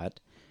they're not.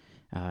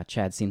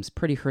 Chad seems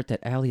pretty hurt that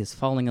Allie is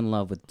falling in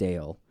love with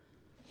Dale.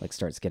 Like,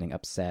 starts getting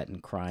upset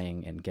and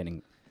crying and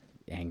getting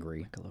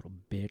angry. Like a little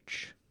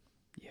bitch.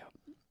 Yeah.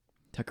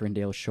 Tucker and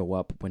Dale show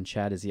up when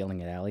Chad is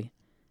yelling at Allie.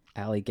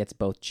 Allie gets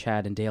both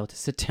Chad and Dale to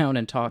sit down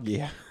and talk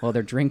while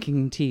they're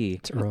drinking tea.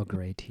 It's Earl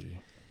Grey tea.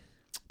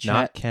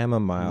 Not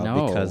chamomile,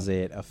 No. because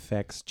it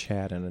affects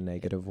Chad in a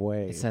negative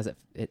way. It says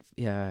it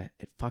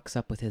fucks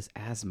up with his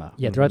asthma.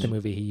 Yeah, throughout the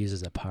movie, he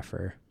uses a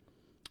puffer.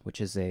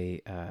 Which is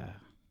a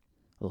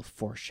little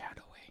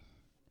foreshadowing.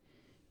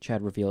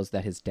 Chad reveals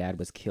that his dad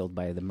was killed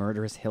by the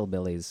murderous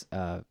hillbillies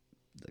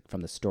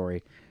from the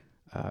story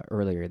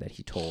earlier that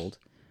he told,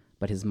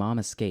 but his mom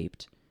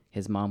escaped.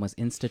 His mom was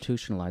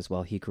institutionalized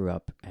while he grew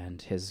up, and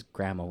his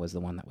grandma was the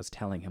one that was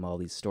telling him all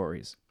these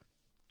stories.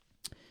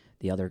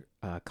 The other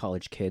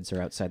college kids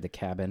are outside the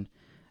cabin,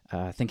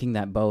 thinking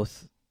that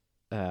both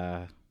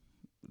that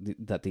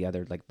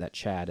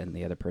Chad and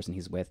the other person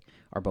he's with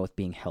are both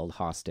being held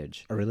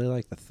hostage. I really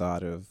like the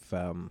thought of.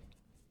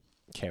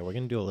 Okay, we're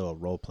gonna do a little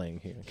role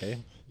playing here.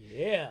 Okay.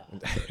 Yeah.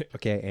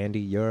 Okay,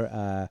 Andy,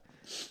 you're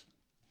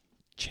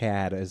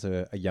Chad as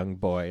a young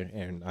boy,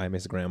 and I'm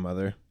his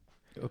grandmother.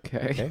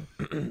 Okay.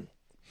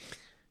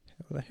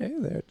 Well, hey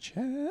there,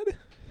 Chad.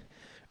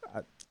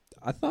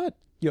 I thought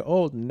you're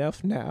old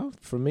enough now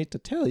for me to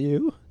tell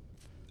you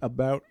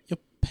about your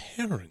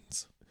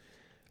parents.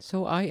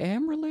 So I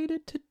am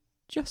related to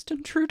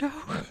Justin Trudeau?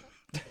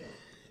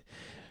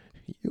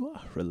 You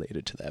are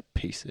related to that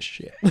piece of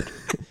shit.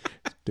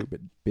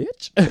 Stupid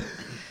bitch.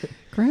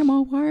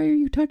 Grandma, why are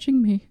you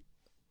touching me?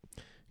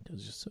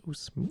 Because you're so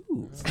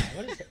smooth.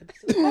 What is that?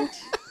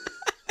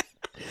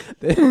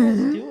 What are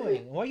you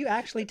doing? Why are you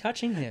actually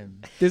touching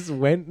him? This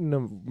went in a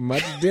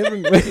much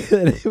different way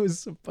than it was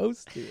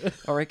supposed to.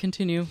 All right,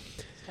 continue.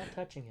 Stop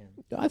touching him.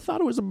 I thought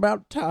it was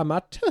about time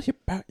I tell you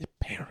about your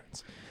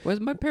parents. Was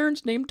my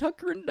parents named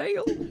Tucker and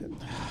Dale?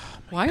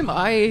 Why am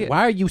I...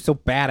 Why are you so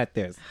bad at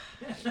this?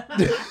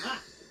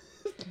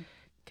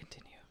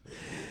 Continue.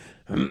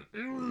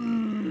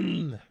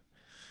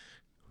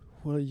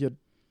 Well, your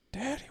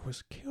daddy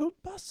was killed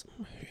by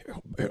some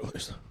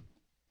hillbillies.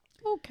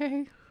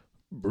 Okay.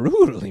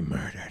 Brutally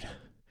murdered.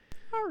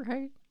 All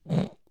right.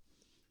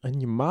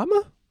 And your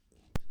mama?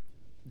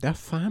 That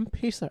fine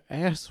piece of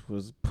ass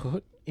was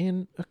put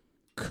in a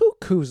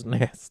cuckoo's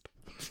nest.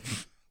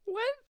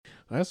 What?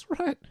 That's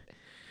right.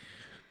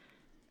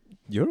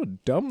 You're a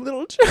dumb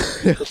little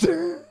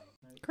child.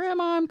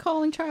 Grandma, I'm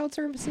calling child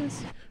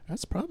services.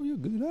 That's probably a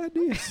good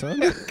idea,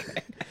 son.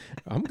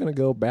 I'm gonna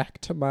go back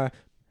to my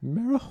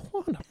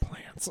marijuana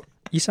plants.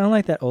 You sound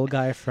like that old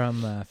guy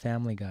from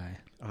Family Guy.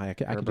 I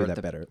can do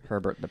that better.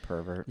 Herbert the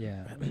pervert.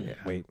 Yeah.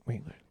 Wait.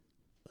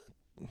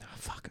 Oh,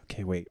 fuck.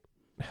 Okay, wait.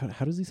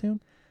 How does he sound?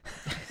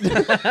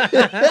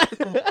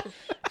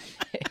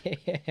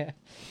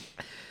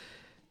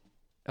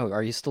 Oh,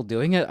 are you still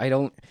doing it? I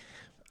don't.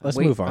 Let's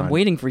move on. I'm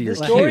waiting for your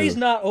The cue. story's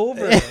not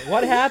over.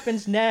 What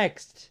happens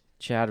next?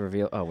 Chad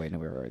reveal. Oh wait, no,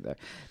 we were already there.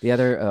 The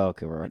other. Oh,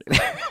 okay, we're already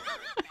there.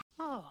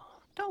 Oh,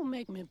 don't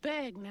make me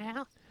beg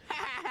now.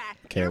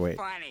 Okay, wait.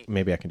 Funny.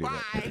 Maybe I can do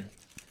that.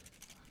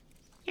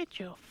 Get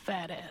your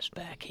fat ass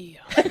back here.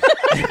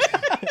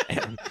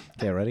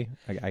 Okay, ready?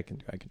 I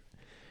can.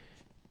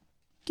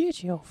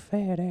 Get your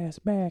fat ass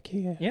back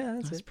here. Yeah,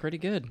 That's pretty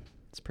good.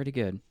 It's pretty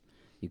good.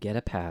 You get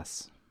a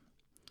pass.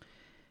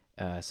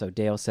 So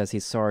Dale says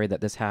he's sorry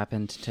that this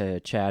happened to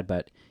Chad,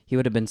 but he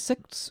would have been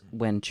 6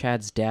 when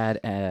Chad's dad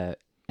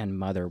and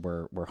mother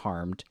were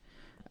harmed.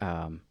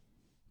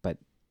 But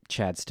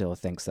Chad still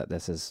thinks that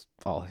this is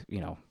all,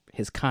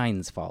 his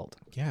kind's fault.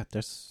 Yeah,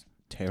 that's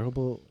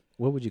terrible.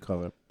 What would you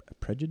call it?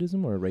 Prejudice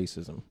or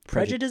racism?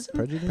 Prejudice?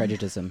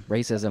 Prejudice.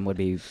 Racism would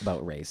be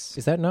about race.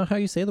 Is that not how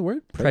you say the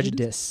word?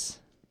 Prejudice.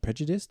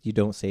 Prejudice? You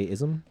don't say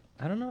ism?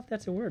 I don't know if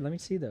that's a word. Let me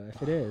see, though.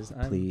 If it is,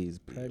 I'm Please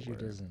be a word.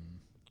 prejudice.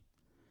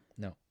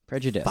 No.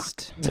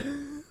 Prejudiced.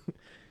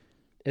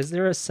 Is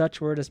there a such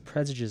word as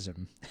prejudice?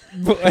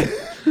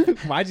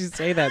 Why'd you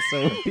say that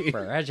so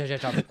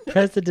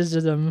Prejudice.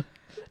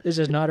 This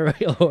is not a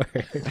real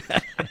word.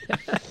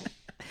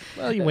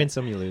 Well, you win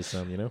some, you lose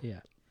some, Yeah.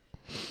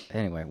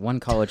 Anyway, one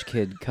college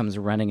kid comes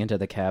running into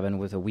the cabin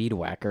with a weed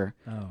whacker.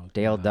 Oh,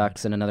 Dale God.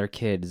 ducks and another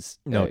kid's...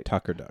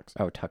 Tucker ducks.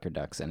 Oh, Tucker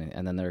ducks.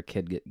 And then their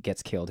kid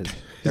gets killed.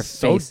 Their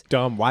So face...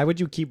 dumb. Why would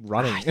you keep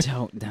running? I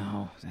don't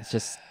know.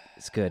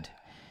 It's good.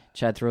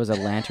 Chad throws a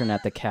lantern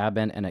at the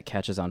cabin and it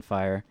catches on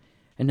fire.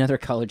 Another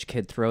college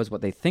kid throws what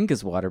they think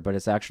is water, but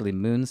it's actually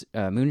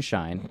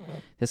moonshine.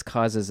 This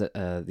causes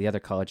the other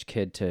college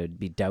kid to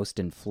be doused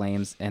in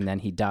flames, and then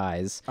he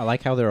dies. I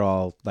like how they're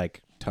all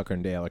like Tucker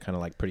and Dale are kind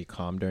of like pretty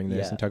calm during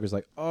this, Yeah. and Tucker's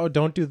like, "Oh,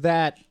 don't do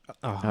that!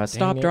 Oh,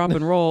 Stop, dang it." drop,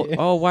 and roll.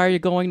 Oh, why are you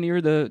going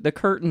near the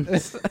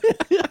curtains?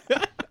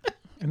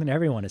 I mean,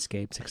 everyone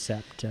escapes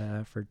except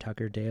for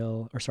Tucker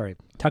Dale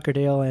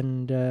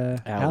and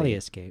Allie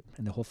escape,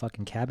 and the whole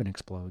fucking cabin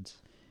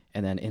explodes.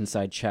 And then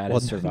inside Chad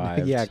has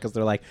survived. Yeah, because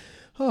they're like,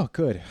 "Oh,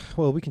 good.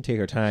 Well, we can take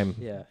our time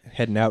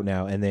heading out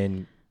now." And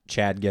then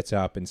Chad gets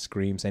up and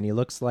screams, and he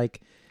looks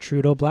like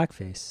Trudeau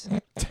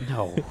blackface.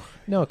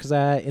 No, because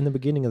in the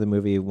beginning of the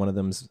movie, one of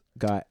them's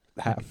got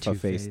half a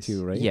face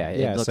too, right? Yeah,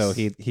 yeah. looks, So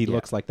he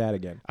looks like that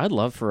again. I'd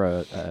love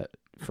for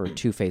for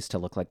Two-Face to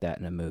look like that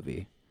in a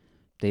movie.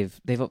 They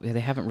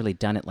haven't really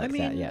done it like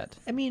that yet.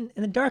 I mean,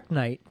 in The Dark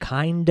Knight,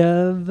 kind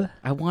of.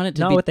 I want it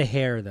to not be with the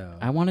hair though.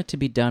 I want it to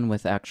be done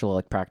with actual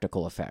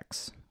practical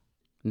effects,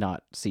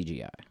 not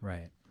CGI.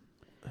 Right.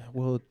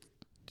 Well,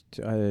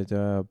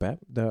 the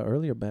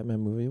earlier Batman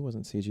movie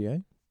wasn't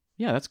CGI.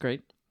 Yeah, that's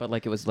great. But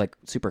it was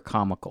super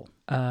comical.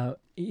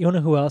 You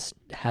know who else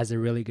has a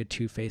really good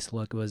Two-Face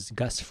look? Was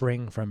Gus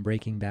Fring from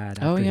Breaking Bad.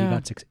 After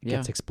he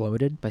gets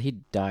exploded, but he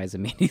dies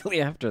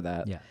immediately after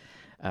that.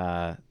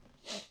 Yeah.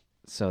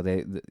 So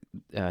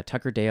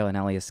Tucker, Dale, and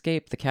Allie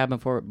escape the cabin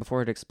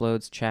before it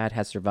explodes. Chad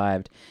has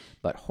survived,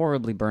 but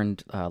horribly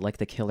burned like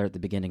the killer at the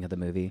beginning of the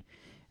movie.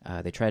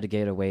 They try to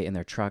get away in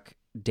their truck.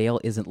 Dale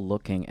isn't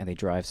looking, and they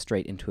drive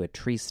straight into a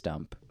tree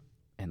stump,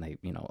 and they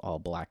all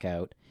black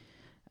out.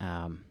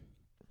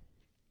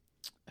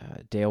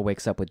 Dale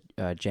wakes up with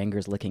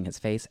Jangers licking his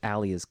face.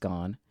 Allie is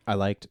gone. I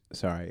liked,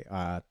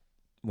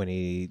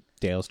 when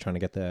Dale's trying to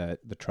get the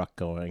truck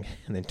going,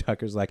 and then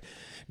Tucker's like,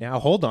 "Now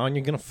hold on,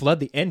 you're gonna flood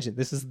the engine.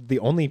 This is the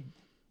only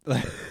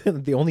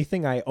the only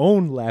thing I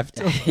own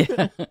left."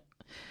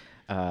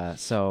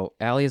 So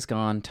Allie is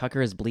gone.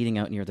 Tucker is bleeding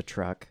out near the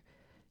truck.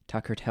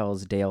 Tucker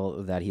tells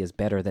Dale that he is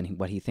better than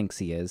what he thinks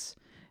he is,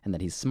 and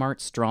that he's smart,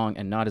 strong,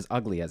 and not as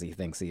ugly as he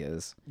thinks he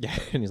is. Yeah,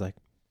 and he's like,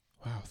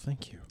 "Wow,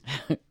 thank you."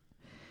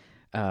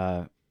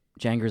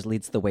 Jangers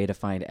leads the way to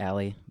find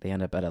Allie. They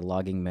end up at a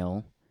logging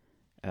mill.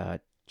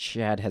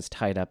 Chad has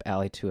tied up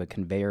Allie to a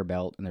conveyor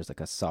belt, and there's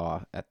a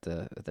saw at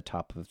the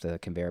top of the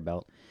conveyor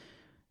belt.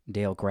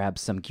 Dale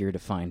grabs some gear to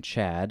find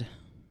Chad.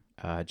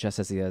 Just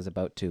as he is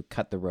about to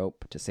cut the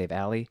rope to save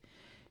Allie,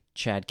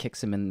 Chad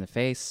kicks him in the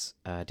face.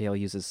 Dale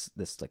uses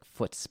this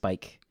foot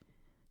spike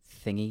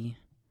thingy.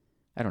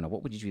 I don't know,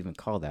 what would you even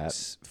call that?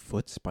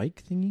 Foot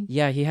spike thingy?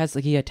 Yeah,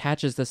 he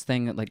attaches this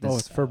thing this. Oh,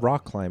 it's for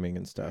rock climbing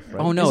and stuff,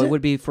 right? Oh no, it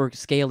would be for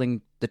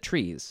scaling the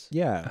trees.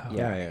 Yeah, Oh.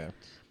 yeah.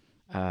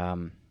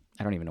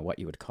 I don't even know what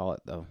you would call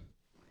it though.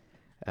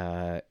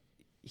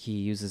 He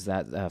uses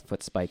that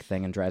foot spike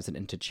thing and drives it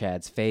into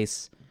Chad's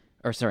face.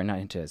 Or sorry, not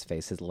into his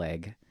face, his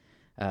leg.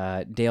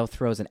 Dale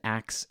throws an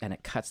axe and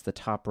it cuts the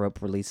top rope,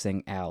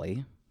 releasing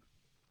Allie.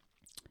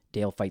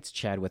 Dale fights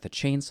Chad with a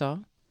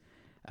chainsaw,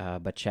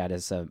 but Chad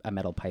is a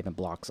metal pipe and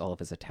blocks all of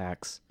his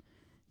attacks.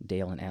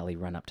 Dale and Allie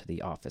run up to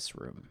the office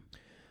room.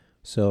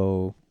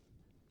 So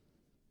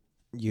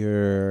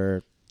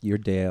you're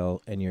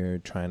Dale and you're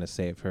trying to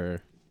save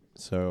her,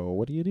 So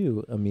what do you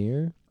do,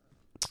 Amir?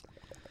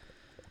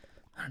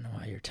 I don't know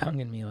why you're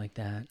tonguing me like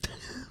that.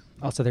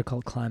 Also, they're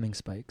called climbing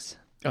spikes.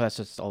 Oh, that's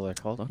just all they're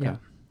called? Okay. Yeah.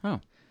 Oh.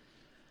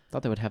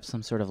 Thought they would have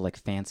some sort of like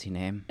fancy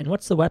name. And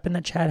what's the weapon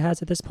that Chad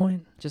has at this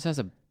point? Just has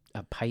a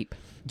pipe.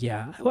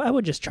 Yeah, I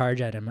would just charge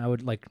at him. I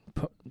would like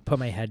put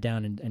my head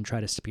down and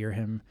try to spear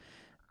him.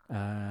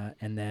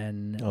 And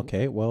then...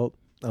 Okay, well,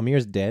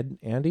 Amir's dead.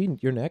 Andy,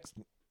 you're next.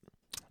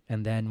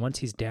 And then once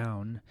he's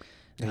down...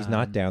 He's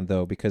not down,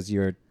 though, because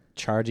you're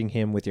charging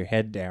him with your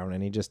head down,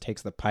 and he just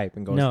takes the pipe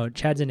and goes... No,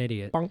 Chad's an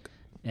idiot. Bonk.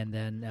 And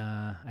then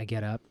I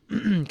get up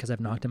because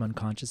I've knocked him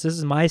unconscious. This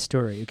is my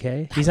story,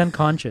 okay? He's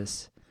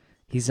unconscious.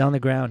 He's on the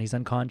ground. He's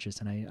unconscious.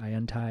 And I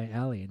untie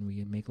Allie, and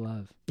we make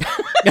love.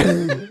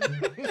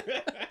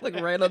 Like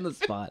right on the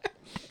spot.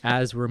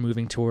 As we're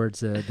moving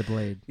towards the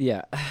blade.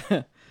 Yeah.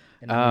 And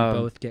then we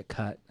both get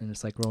cut, and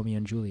it's like Romeo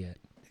and Juliet.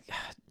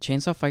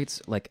 Chainsaw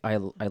fights, like I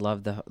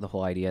love the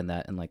whole idea in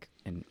that, and like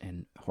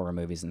in horror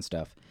movies and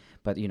stuff.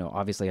 But you know,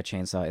 obviously a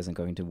chainsaw isn't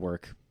going to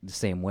work the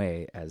same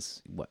way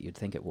as what you'd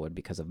think it would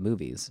because of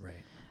movies.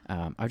 Right.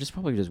 I would just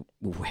probably just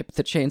whip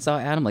the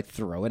chainsaw at him, like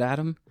throw it at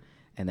him,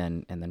 and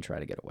then try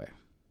to get away.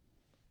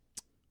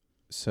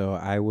 So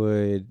I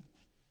would,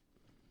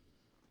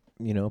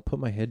 put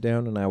my head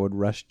down, and I would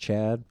rush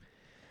Chad,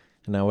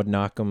 and I would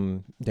knock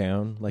him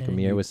down, like And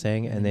Amir you- was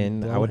saying, and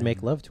then I blow would make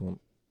him. love to him.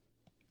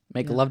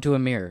 Make love to a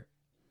mirror.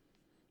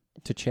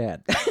 To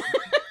Chad.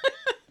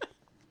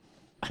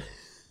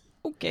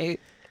 Okay.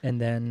 And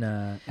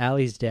then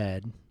Allie's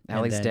dead. And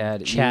Allie's then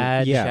dead.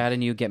 Chad. Chad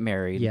and you get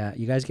married. Yeah,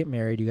 you guys get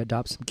married. You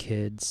adopt some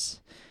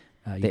kids.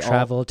 You They all-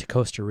 travel to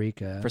Costa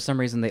Rica. For some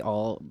reason, they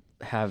all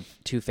have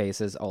two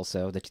faces.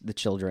 Also, the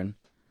children.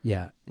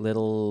 Yeah.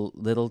 Little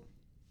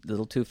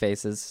two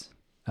faces.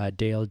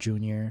 Dale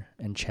Jr.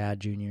 and Chad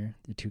Jr.,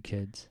 the two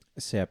kids.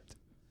 Except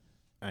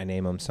I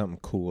name him something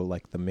cool,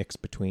 like the mix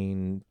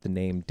between the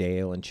name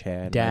Dale and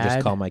Chad. And I Dad.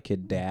 just call my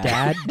kid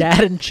Dad.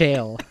 Dad and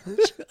Chael.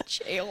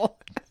 Chael.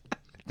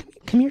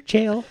 Come here,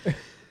 Chael.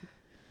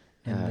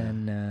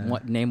 And then...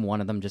 name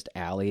one of them just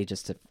Allie,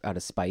 out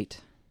of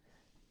spite.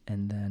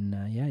 And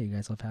then, you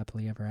guys live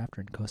happily ever after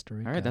in Costa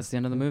Rica. All right, that's the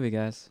end of the movie,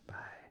 guys. Bye.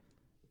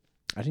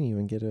 I didn't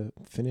even get to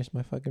finish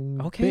my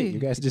fucking Okay. bit. You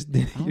guys just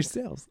did it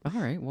yourselves. All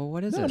right, well,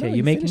 what is No, it? no, Okay,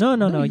 you finished- no,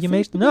 no, you you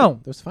make finished the no.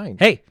 bit. That was fine.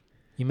 Hey,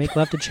 you make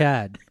love to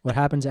Chad. What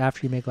happens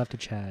after you make love to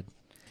Chad?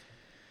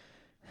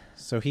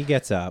 So he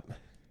gets up.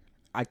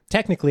 I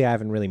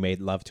haven't really made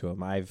love to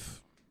him.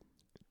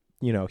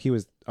 He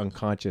was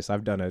unconscious.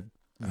 I've done a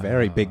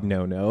very big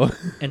no.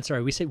 And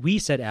sorry, we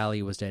said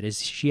Allie was dead.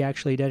 Is she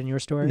actually dead in your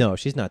story? No,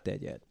 she's not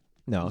dead yet.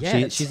 No,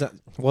 Yes.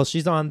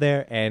 she's on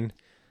there, and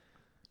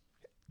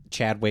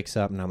Chad wakes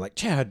up, and I'm like,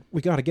 Chad,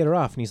 we got to get her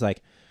off. And he's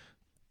like,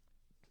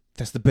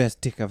 that's the best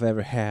dick I've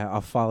ever had.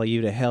 I'll follow you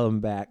to hell and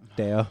back,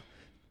 Dale.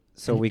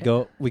 So we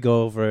go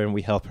over and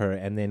we help her,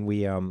 and then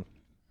we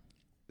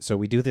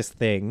do this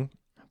thing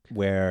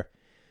where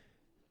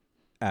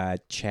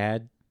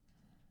Chad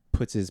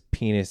puts his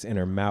penis in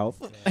her mouth.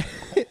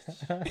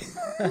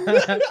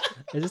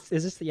 Is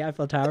this the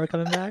Eiffel Tower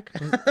coming back?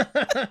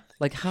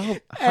 Like how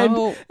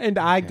and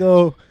I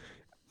go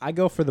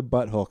for the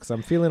butthole because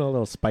I'm feeling a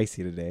little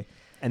spicy today.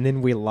 And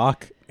then we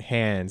lock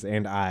hands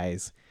and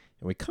eyes,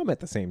 and we come at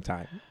the same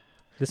time.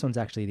 This one's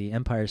actually the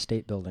Empire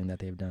State Building that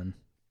they've done.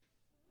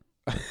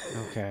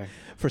 Okay.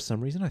 For some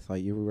reason, I thought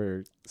you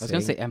were. I was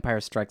gonna say Empire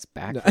Strikes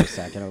Back for a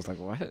second. I was like,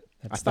 what?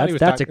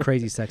 That's a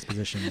crazy sex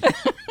position.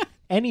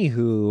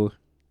 Anywho,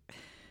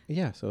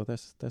 yeah. So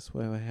that's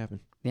what happened.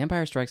 The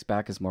Empire Strikes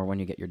Back is more when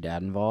you get your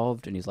dad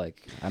involved, and he's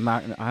like,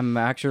 I'm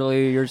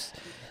actually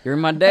you're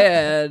my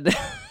dad.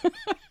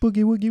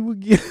 Boogie woogie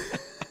woogie.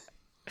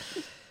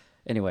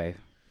 Anyway,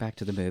 back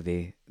to the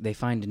movie. They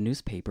find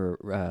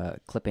newspaper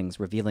clippings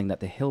revealing that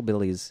the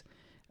hillbillies,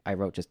 I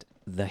wrote just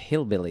the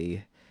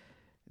hillbilly,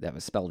 that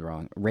was spelled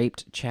wrong,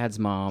 raped Chad's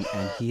mom,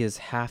 and he is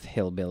half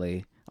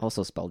hillbilly,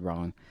 also spelled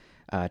wrong.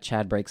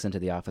 Chad breaks into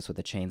the office with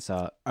a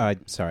chainsaw.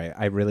 Sorry,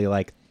 I really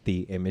like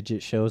the image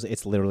it shows.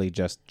 It's literally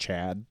just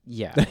Chad.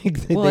 Yeah. they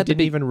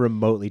didn't even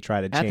remotely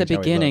try to change At the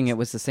how he beginning, looks. it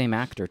was the same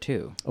actor,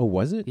 too. Oh,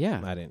 was it?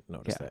 Yeah. I didn't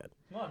notice that.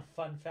 Come on,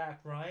 fun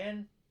fact,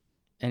 Ryan.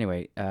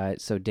 Anyway,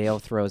 so Dale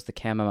throws the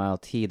chamomile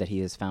tea that he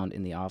has found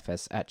in the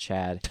office at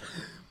Chad,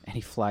 and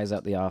he flies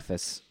out the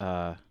office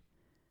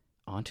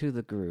onto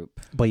the group.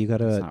 But you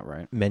That's gotta not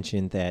right.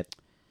 mention that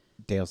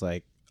Dale's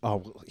like,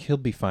 oh, he'll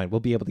be fine. We'll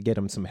be able to get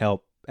him some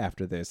help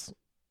after this.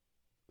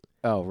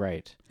 Oh,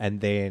 right. And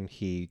then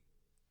he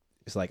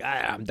is like,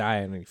 I'm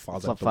dying, and he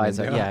falls out the Flies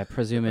window. out, yeah,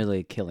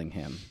 presumably killing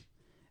him.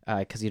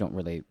 Because he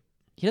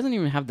doesn't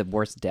even have the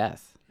worst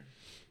death.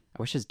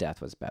 I wish his death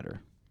was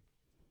better.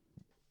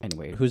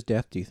 Anyway. Whose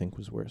death do you think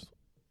was worse?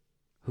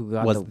 Who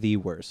got was the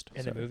worst?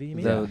 In the movie, you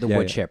mean? The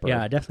wood chipper.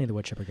 Yeah, definitely the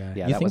wood chipper guy.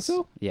 Yeah, You that think was,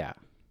 so? Yeah.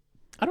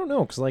 I don't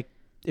know, because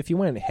if you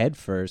went head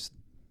first,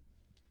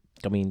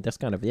 I mean, that's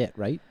kind of it,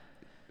 right?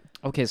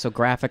 Okay, so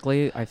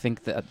graphically, I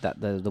think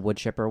that the wood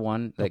chipper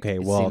one. Okay,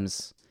 it well,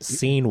 seems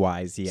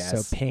scene-wise,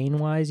 yes. So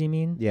pain-wise, you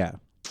mean? Yeah.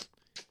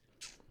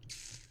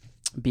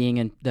 being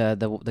in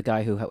the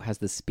guy who has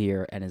the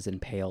spear and is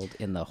impaled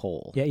in the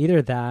hole. Yeah,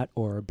 either that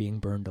or being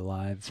burned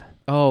alive.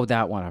 Oh,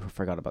 that one. I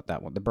forgot about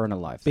that one. The burn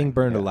alive thing. Being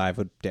burned alive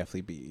would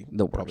definitely be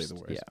the worst. Probably the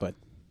worst. Yeah. But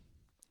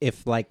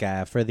if, like,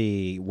 for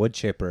the wood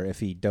chipper, if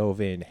he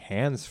dove in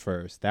hands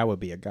first, that would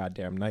be a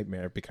goddamn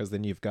nightmare, because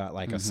then you've got,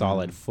 like, a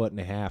solid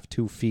 1.5 feet,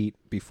 2 feet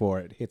before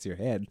it hits your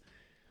head.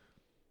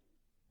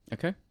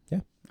 Okay. Yeah.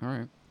 All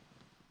right.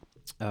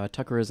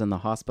 Tucker is in the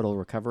hospital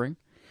recovering.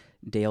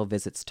 Dale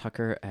visits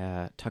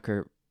Tucker.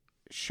 Tucker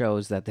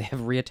shows that they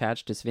have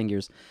reattached his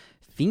fingers,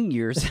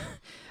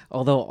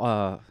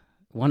 although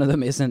one of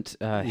them isn't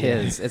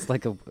his. It's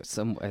like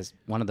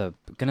one of the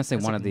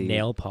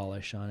nail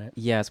polish on it.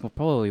 Yeah, it's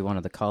probably one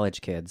of the college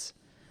kids.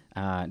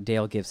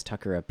 Dale gives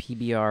Tucker a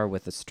PBR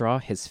with a straw,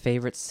 his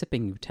favorite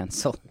sipping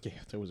utensil. Yeah,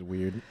 that was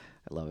weird.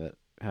 I love it.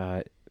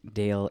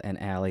 Dale and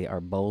Allie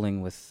are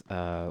bowling with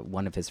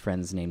one of his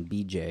friends named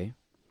BJ.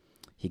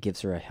 He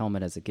gives her a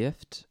helmet as a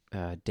gift.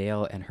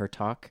 Dale and her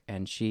talk,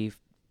 and she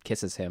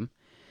kisses him.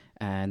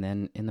 And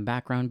then in the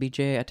background,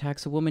 BJ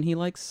attacks a woman he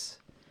likes.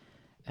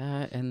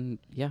 And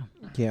yeah.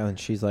 Yeah, and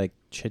she's like,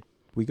 should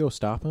we go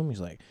stop him?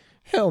 He's like,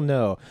 hell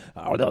no.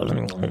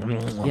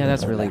 Yeah,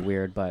 that's really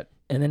weird, but...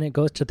 And then it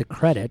goes to the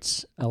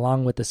credits,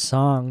 along with the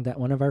song that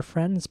one of our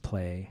friends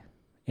play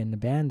in the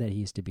band that he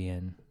used to be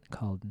in,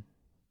 called...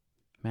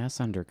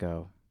 Mass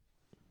Undergo.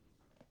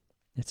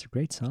 It's a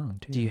great song,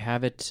 too. Do you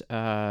have it...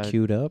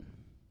 queued up?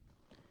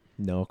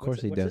 No, of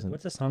course he doesn't.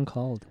 What's the song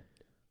called?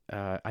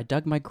 I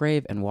dug my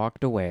grave and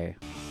walked away.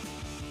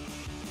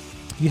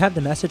 You have the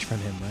message from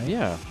him, right?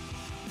 Yeah.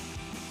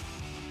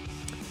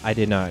 I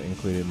did not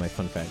include it in my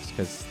fun facts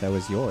because that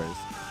was yours.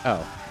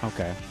 Oh,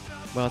 okay.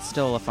 Well, it's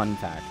still a fun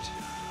fact.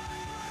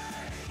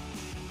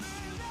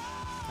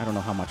 I don't know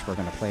how much we're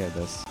going to play of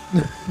this.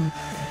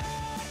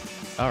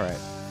 All right.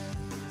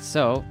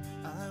 So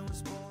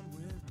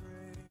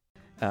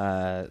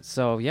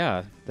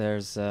yeah,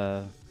 there's,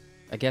 I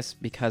guess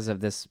because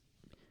of this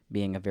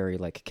being a very,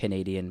 like,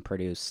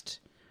 Canadian-produced,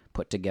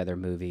 put-together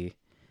movie,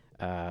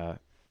 my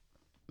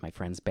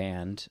friend's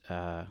band,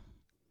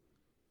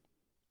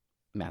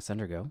 Mass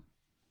Undergo.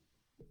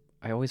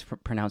 I always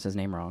pronounce his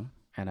name wrong,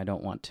 and I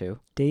don't want to.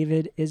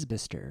 David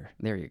Isbister.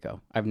 There you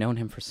go. I've known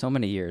him for so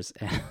many years,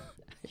 and I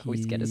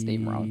always get his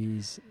name wrong.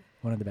 He's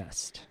one of the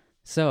best.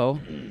 So,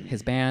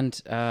 his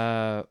band,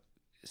 yeah.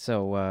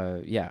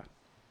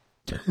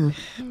 Oh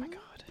my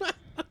God.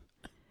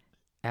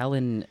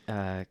 Alan,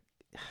 I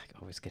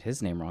always get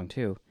his name wrong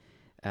too.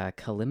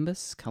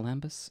 Columbus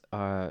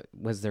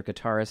was their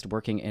guitarist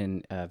working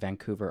in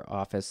Vancouver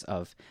office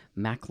of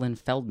Macklin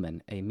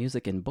Feldman, a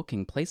music and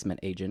booking placement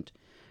agent.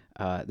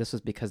 This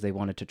was because they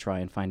wanted to try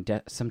and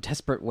find some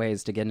desperate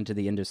ways to get into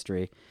the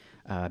industry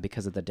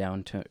because of the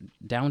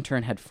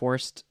downturn had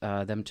forced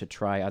them to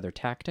try other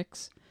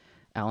tactics.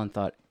 Alan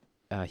thought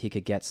he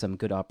could get some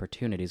good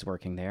opportunities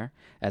working there.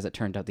 As it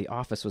turned out, the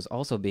office was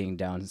also being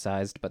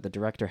downsized, but the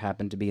director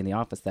happened to be in the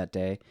office that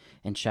day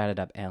and chatted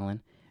up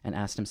Alan and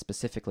asked him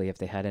specifically if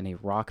they had any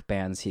rock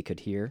bands he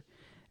could hear.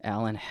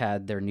 Alan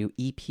had their new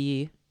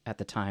EP at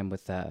the time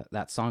with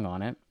that song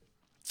on it,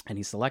 and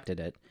he selected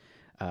it.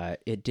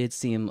 It did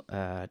seem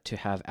to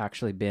have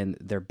actually been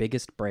their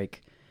biggest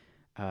break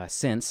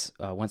since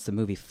once the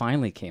movie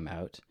finally came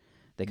out.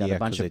 They got a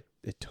bunch of...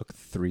 It took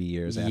 3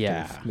 years after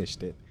they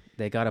finished it.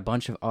 They got a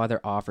bunch of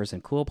other offers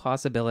and cool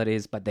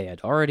possibilities, but they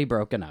had already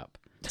broken up.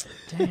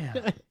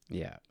 Damn.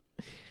 Yeah.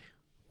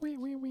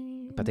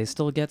 But they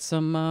still get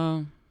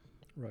some...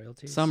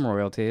 royalties? Some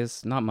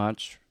royalties. Not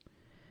much.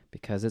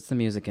 Because it's the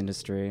music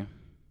industry.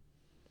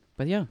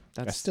 But yeah,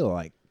 that's still,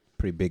 like,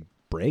 pretty big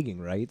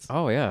bragging rights.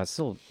 Oh, yeah. It's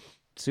still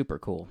super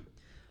cool.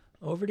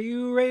 Over to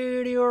you,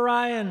 Radio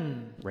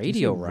Ryan.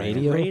 Radio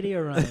Ryan?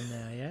 Radio Ryan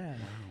now, yeah.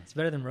 It's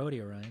better than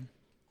Rodeo Ryan.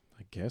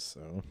 I guess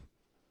so.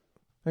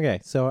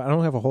 Okay, so I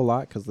don't have a whole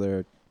lot because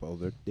there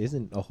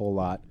isn't a whole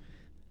lot.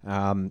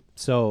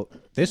 So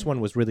this one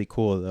was really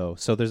cool, though.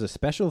 So there's a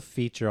special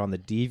feature on the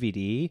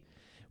DVD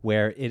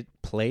where it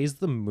plays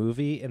the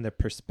movie in the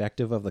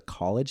perspective of the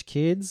college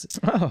kids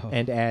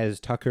and as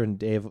Tucker and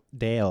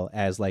Dale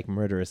as, like,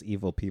 murderous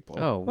evil people.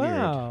 Oh, weird.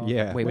 Wow.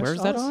 Yeah. Wait,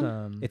 where's that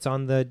on? It's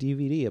on the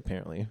DVD,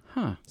 apparently.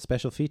 Huh.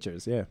 Special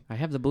features, yeah. I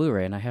have the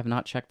Blu-ray, and I have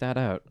not checked that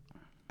out.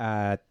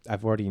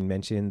 I've already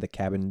mentioned the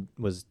cabin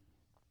was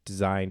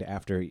designed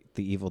after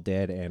the Evil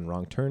Dead and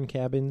Wrong Turn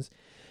cabins.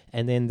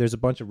 And then there's a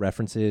bunch of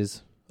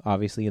references,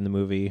 obviously, in the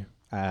movie.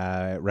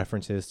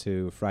 References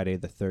to Friday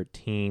the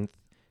 13th,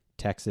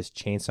 Texas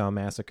Chainsaw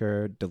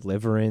Massacre,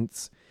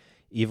 Deliverance,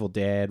 Evil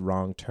Dead,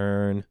 Wrong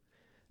Turn.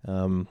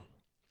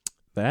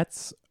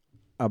 That's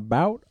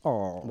about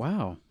all.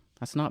 Wow.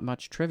 That's not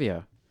much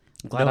trivia.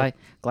 Glad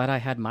I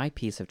had my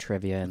piece of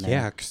trivia in there.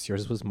 Yeah, because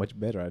yours was much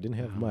better. I didn't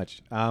have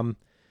much.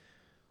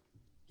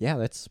 Yeah,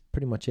 that's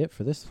pretty much it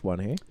for this one,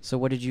 hey? So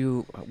what are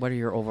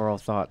your overall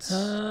thoughts?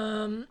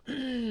 I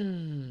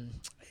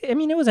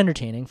mean, it was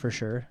entertaining for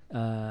sure.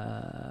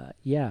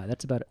 Yeah,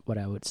 that's about what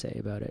I would say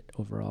about it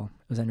overall.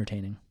 It was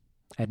entertaining.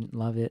 I didn't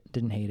love it,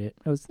 didn't hate it.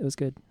 It was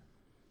good.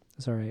 It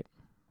was all right.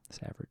 It's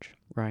average.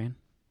 Ryan?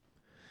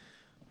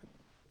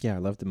 Yeah, I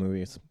love the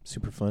movie. It's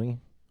super funny.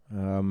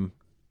 Yeah.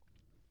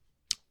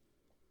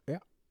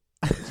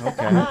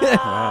 Okay.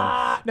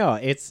 Wow. No,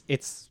 it's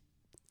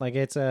like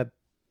it's a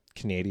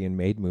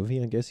Canadian-made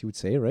movie, I guess you would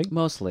say, right?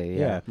 Mostly,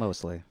 Yeah.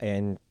 mostly.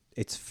 And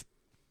it's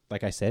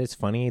like I said, it's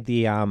funny.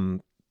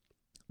 The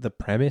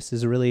premise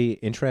is really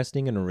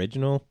interesting and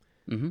original,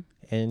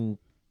 and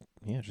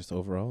yeah, just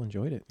overall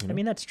enjoyed it. You know? I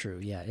mean, that's true.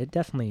 Yeah, it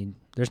definitely.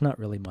 There's not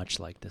really much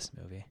like this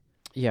movie.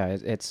 Yeah,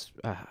 it's.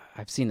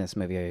 I've seen this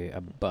movie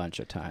a bunch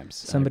of times.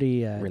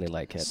 Somebody I really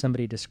like it.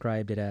 Somebody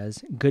described it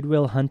as Good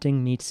Will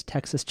Hunting meets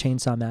Texas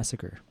Chainsaw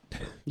Massacre.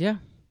 Yeah,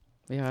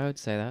 I would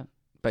say that.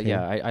 But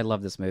yeah, I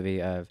love this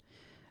movie. I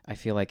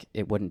feel like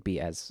it wouldn't be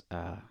as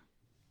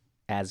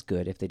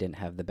good if they didn't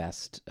have the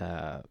best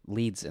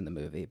leads in the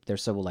movie. They're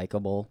so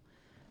likable,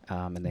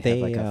 and they have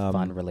like a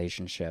fun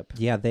relationship.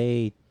 Yeah,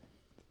 they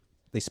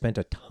spent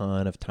a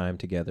ton of time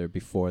together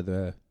before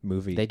the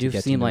movie. They do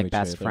seem like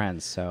best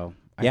friends, so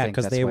yeah,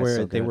 because they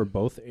were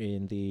both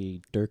in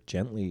the Dirk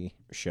Gently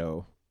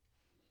show.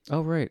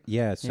 Oh right,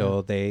 yeah.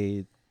 So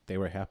they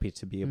were happy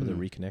to be able to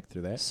reconnect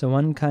through that. So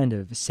one kind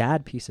of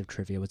sad piece of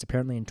trivia was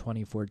apparently in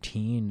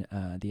 2014,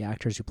 the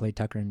actors who played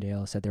Tucker and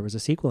Dale said there was a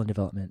sequel in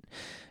development,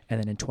 and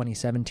then in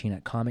 2017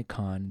 at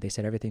Comic-Con they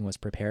said everything was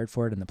prepared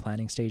for it in the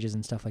planning stages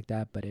and stuff like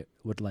that, but it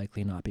would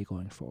likely not be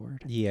going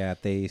forward. Yeah,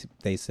 they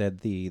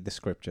said the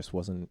script just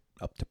wasn't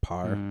up to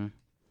par.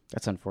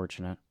 That's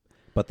unfortunate.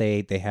 But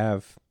they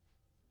have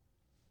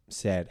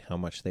said how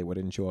much they would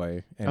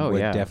enjoy and would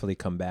definitely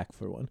come back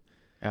for one.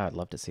 Yeah, I'd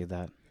love to see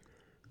that.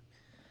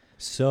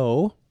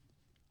 So,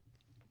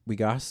 we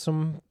got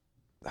some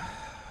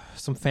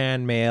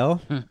fan mail.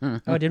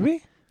 Oh, did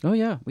we? Oh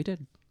yeah, we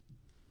did.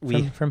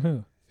 From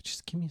who?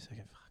 Just give me a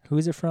second. Who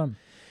is it from?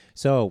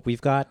 So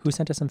we've got. Who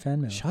sent us some fan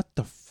mail? Shut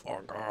the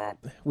fuck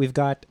up. We've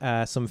got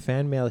some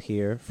fan mail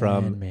here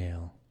from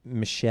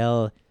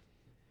Michelle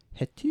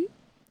Hetu.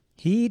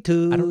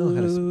 Hetu. I don't know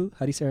how to.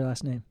 How do you say her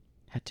last name?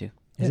 Hetu.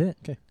 Is it?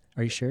 Okay.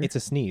 Are you sure? It's a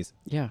sneeze.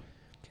 Yeah.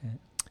 Okay.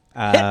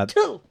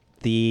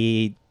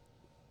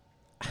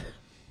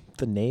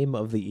 The name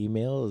of the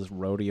email is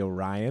Rodeo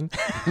Ryan.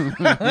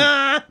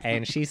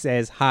 And she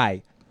says,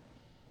 "Hi.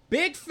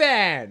 Big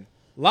fan.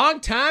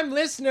 Long time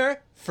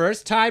listener.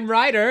 First time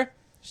writer."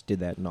 She did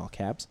that in all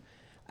caps.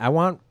 "I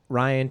want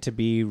Ryan to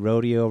be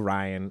Rodeo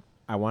Ryan.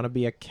 I want to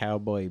be a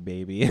cowboy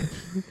baby."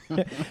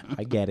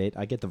 I get it.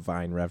 I get the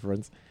Vine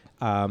reference.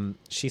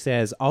 She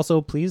says,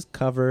 "Also, please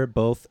cover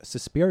both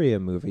Suspiria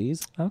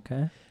movies."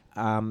 Okay.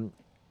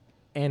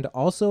 And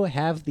also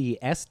have the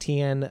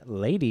STN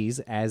ladies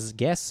as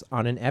guests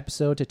on an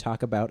episode to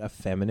talk about a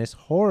feminist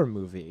horror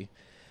movie.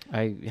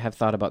 I have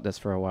thought about this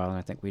for a while, and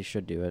I think we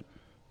should do it.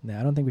 No,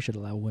 I don't think we should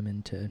allow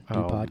women to do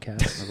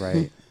podcasts.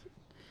 Right.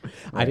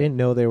 I didn't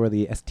know they were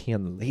the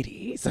STN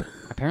ladies.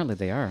 Apparently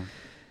they are.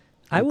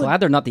 I'm glad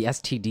they're not the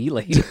STD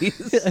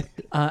ladies.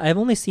 I've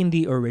only seen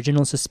the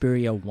original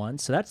Suspiria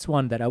once, so that's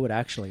one that I would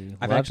actually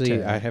I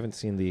haven't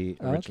seen the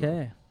original.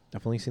 Okay.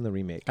 I've only seen the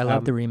remake. I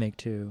love the remake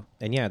too.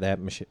 And yeah, that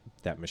Michelle.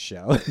 That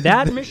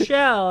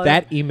Michelle.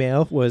 That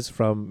email was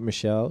from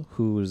Michelle,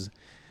 who's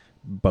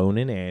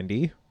boning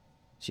Andy.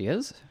 She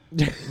is?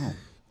 Oh.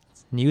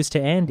 News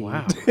to Andy.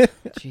 Wow.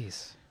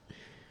 Jeez.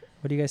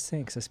 What do you guys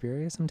think?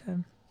 Suspiria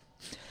sometime?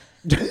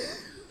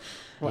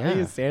 Why do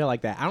you say it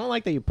like that? I don't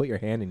like that you put your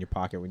hand in your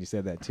pocket when you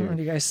said that too. What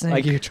do you guys think?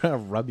 Like you're trying to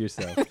rub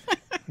yourself. What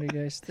do you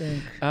guys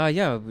think?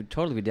 Yeah, we'd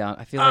totally be down.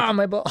 I feel like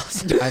my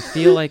balls. I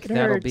feel like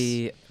that'll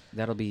be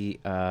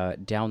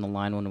down the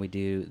line when we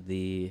do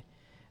the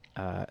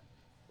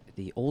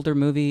older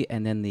movie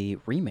and then the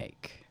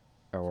remake.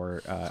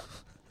 Or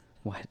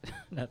what?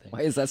 Nothing.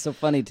 Why is that so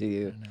funny to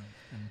you? I don't know.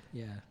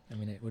 Yeah, I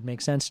mean, it would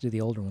make sense to do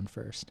the older one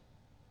first.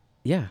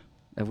 Yeah,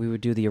 we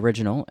would do the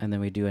original and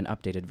then we do an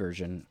updated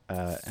version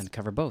and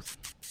cover both.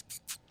 Okay.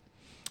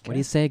 What do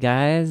you say,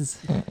 guys?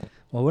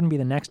 Well, it wouldn't be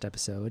the next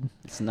episode.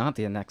 It's not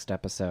the next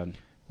episode.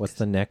 What's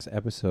the next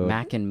episode?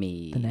 Mac and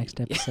Me. The next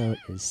episode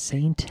is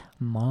Saint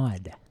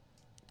Maud.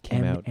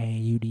 Came out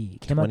M-A-U-D.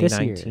 Came out this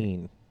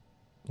year.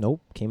 Nope,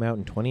 came out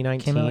in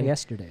 2019. Came out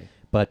yesterday.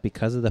 But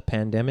because of the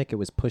pandemic, it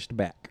was pushed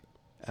back.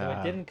 So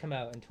it didn't come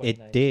out in 2019.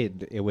 It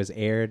did. It was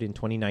aired in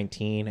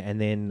 2019, and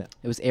then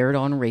it was aired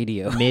on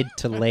radio mid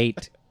to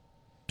late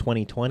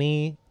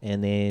 2020,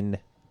 and then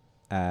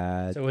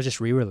so it was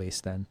just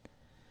re-released then.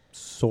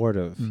 Sort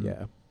of,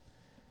 yeah.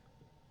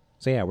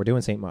 So yeah, we're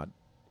doing Saint Maud.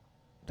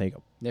 There you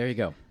go. There you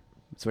go.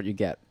 That's what you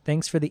get.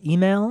 Thanks for the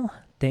email.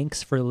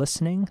 Thanks for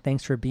listening.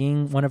 Thanks for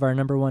being one of our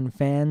 #1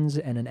 fans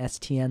and an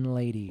STN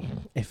lady.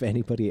 If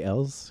anybody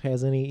else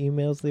has any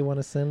emails they want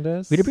to send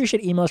us, we'd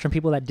appreciate emails from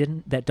people that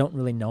don't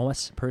really know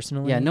us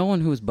personally. Yeah, no one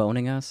who's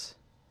boning us.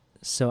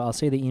 So I'll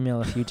say the email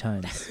a few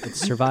times.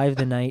 It's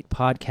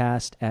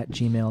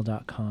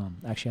survivethenightpodcast@gmail.com.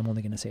 Actually, I'm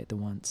only going to say it the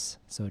once.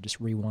 So just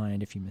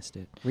rewind if you missed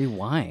it.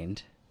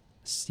 Rewind?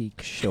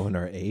 Showing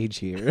our age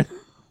here.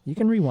 You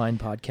can rewind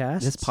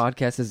podcasts. This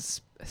podcast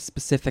is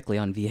specifically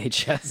on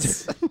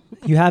VHS.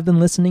 You have been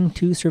listening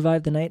to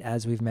Survive the Night.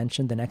 As we've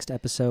mentioned, the next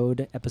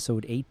episode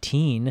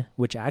 18,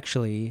 which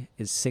actually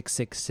is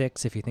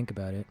 666 if you think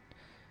about it.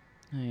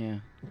 Oh, yeah.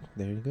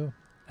 There you go.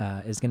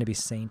 Is going to be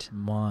Saint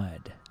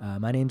Maud.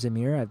 My name's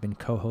Amir. I've been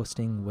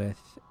co-hosting with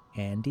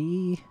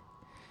Andy.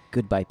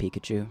 Goodbye,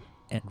 Pikachu.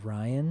 And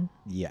Ryan.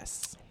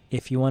 Yes.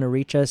 If you want to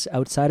reach us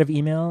outside of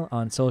email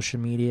on social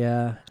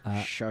media.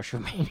 Social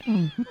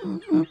media.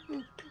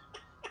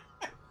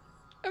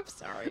 I'm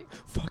sorry.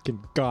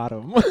 Fucking got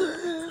him. I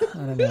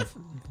don't know if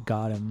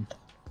got him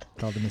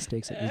with all the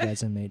mistakes that you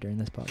guys have made during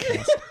this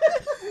podcast.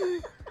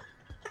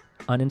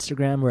 On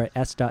Instagram, we're at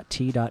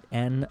s.t.n_podcast.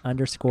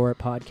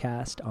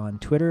 On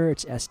Twitter,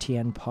 it's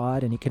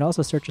stnpod. And you can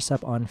also search us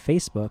up on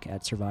Facebook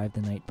at Survive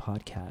the Night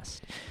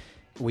Podcast.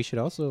 We should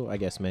also, I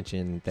guess,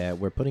 mention that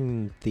we're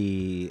putting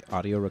the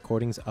audio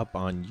recordings up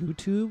on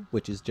YouTube,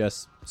 which is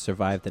just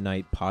Survive the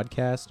Night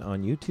Podcast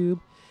on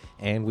YouTube.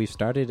 And we've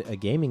started a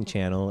gaming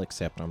channel,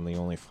 except I'm the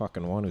only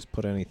fucking one who's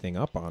put anything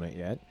up on it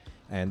yet.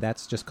 And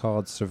that's just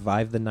called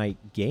Survive the Night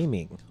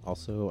Gaming,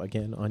 also,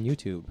 again, on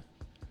YouTube.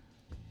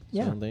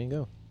 Yeah. So there you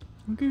go.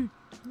 Okay.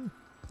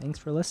 Thanks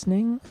for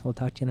listening. We'll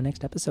talk to you in the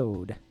next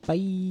episode.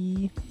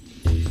 Bye.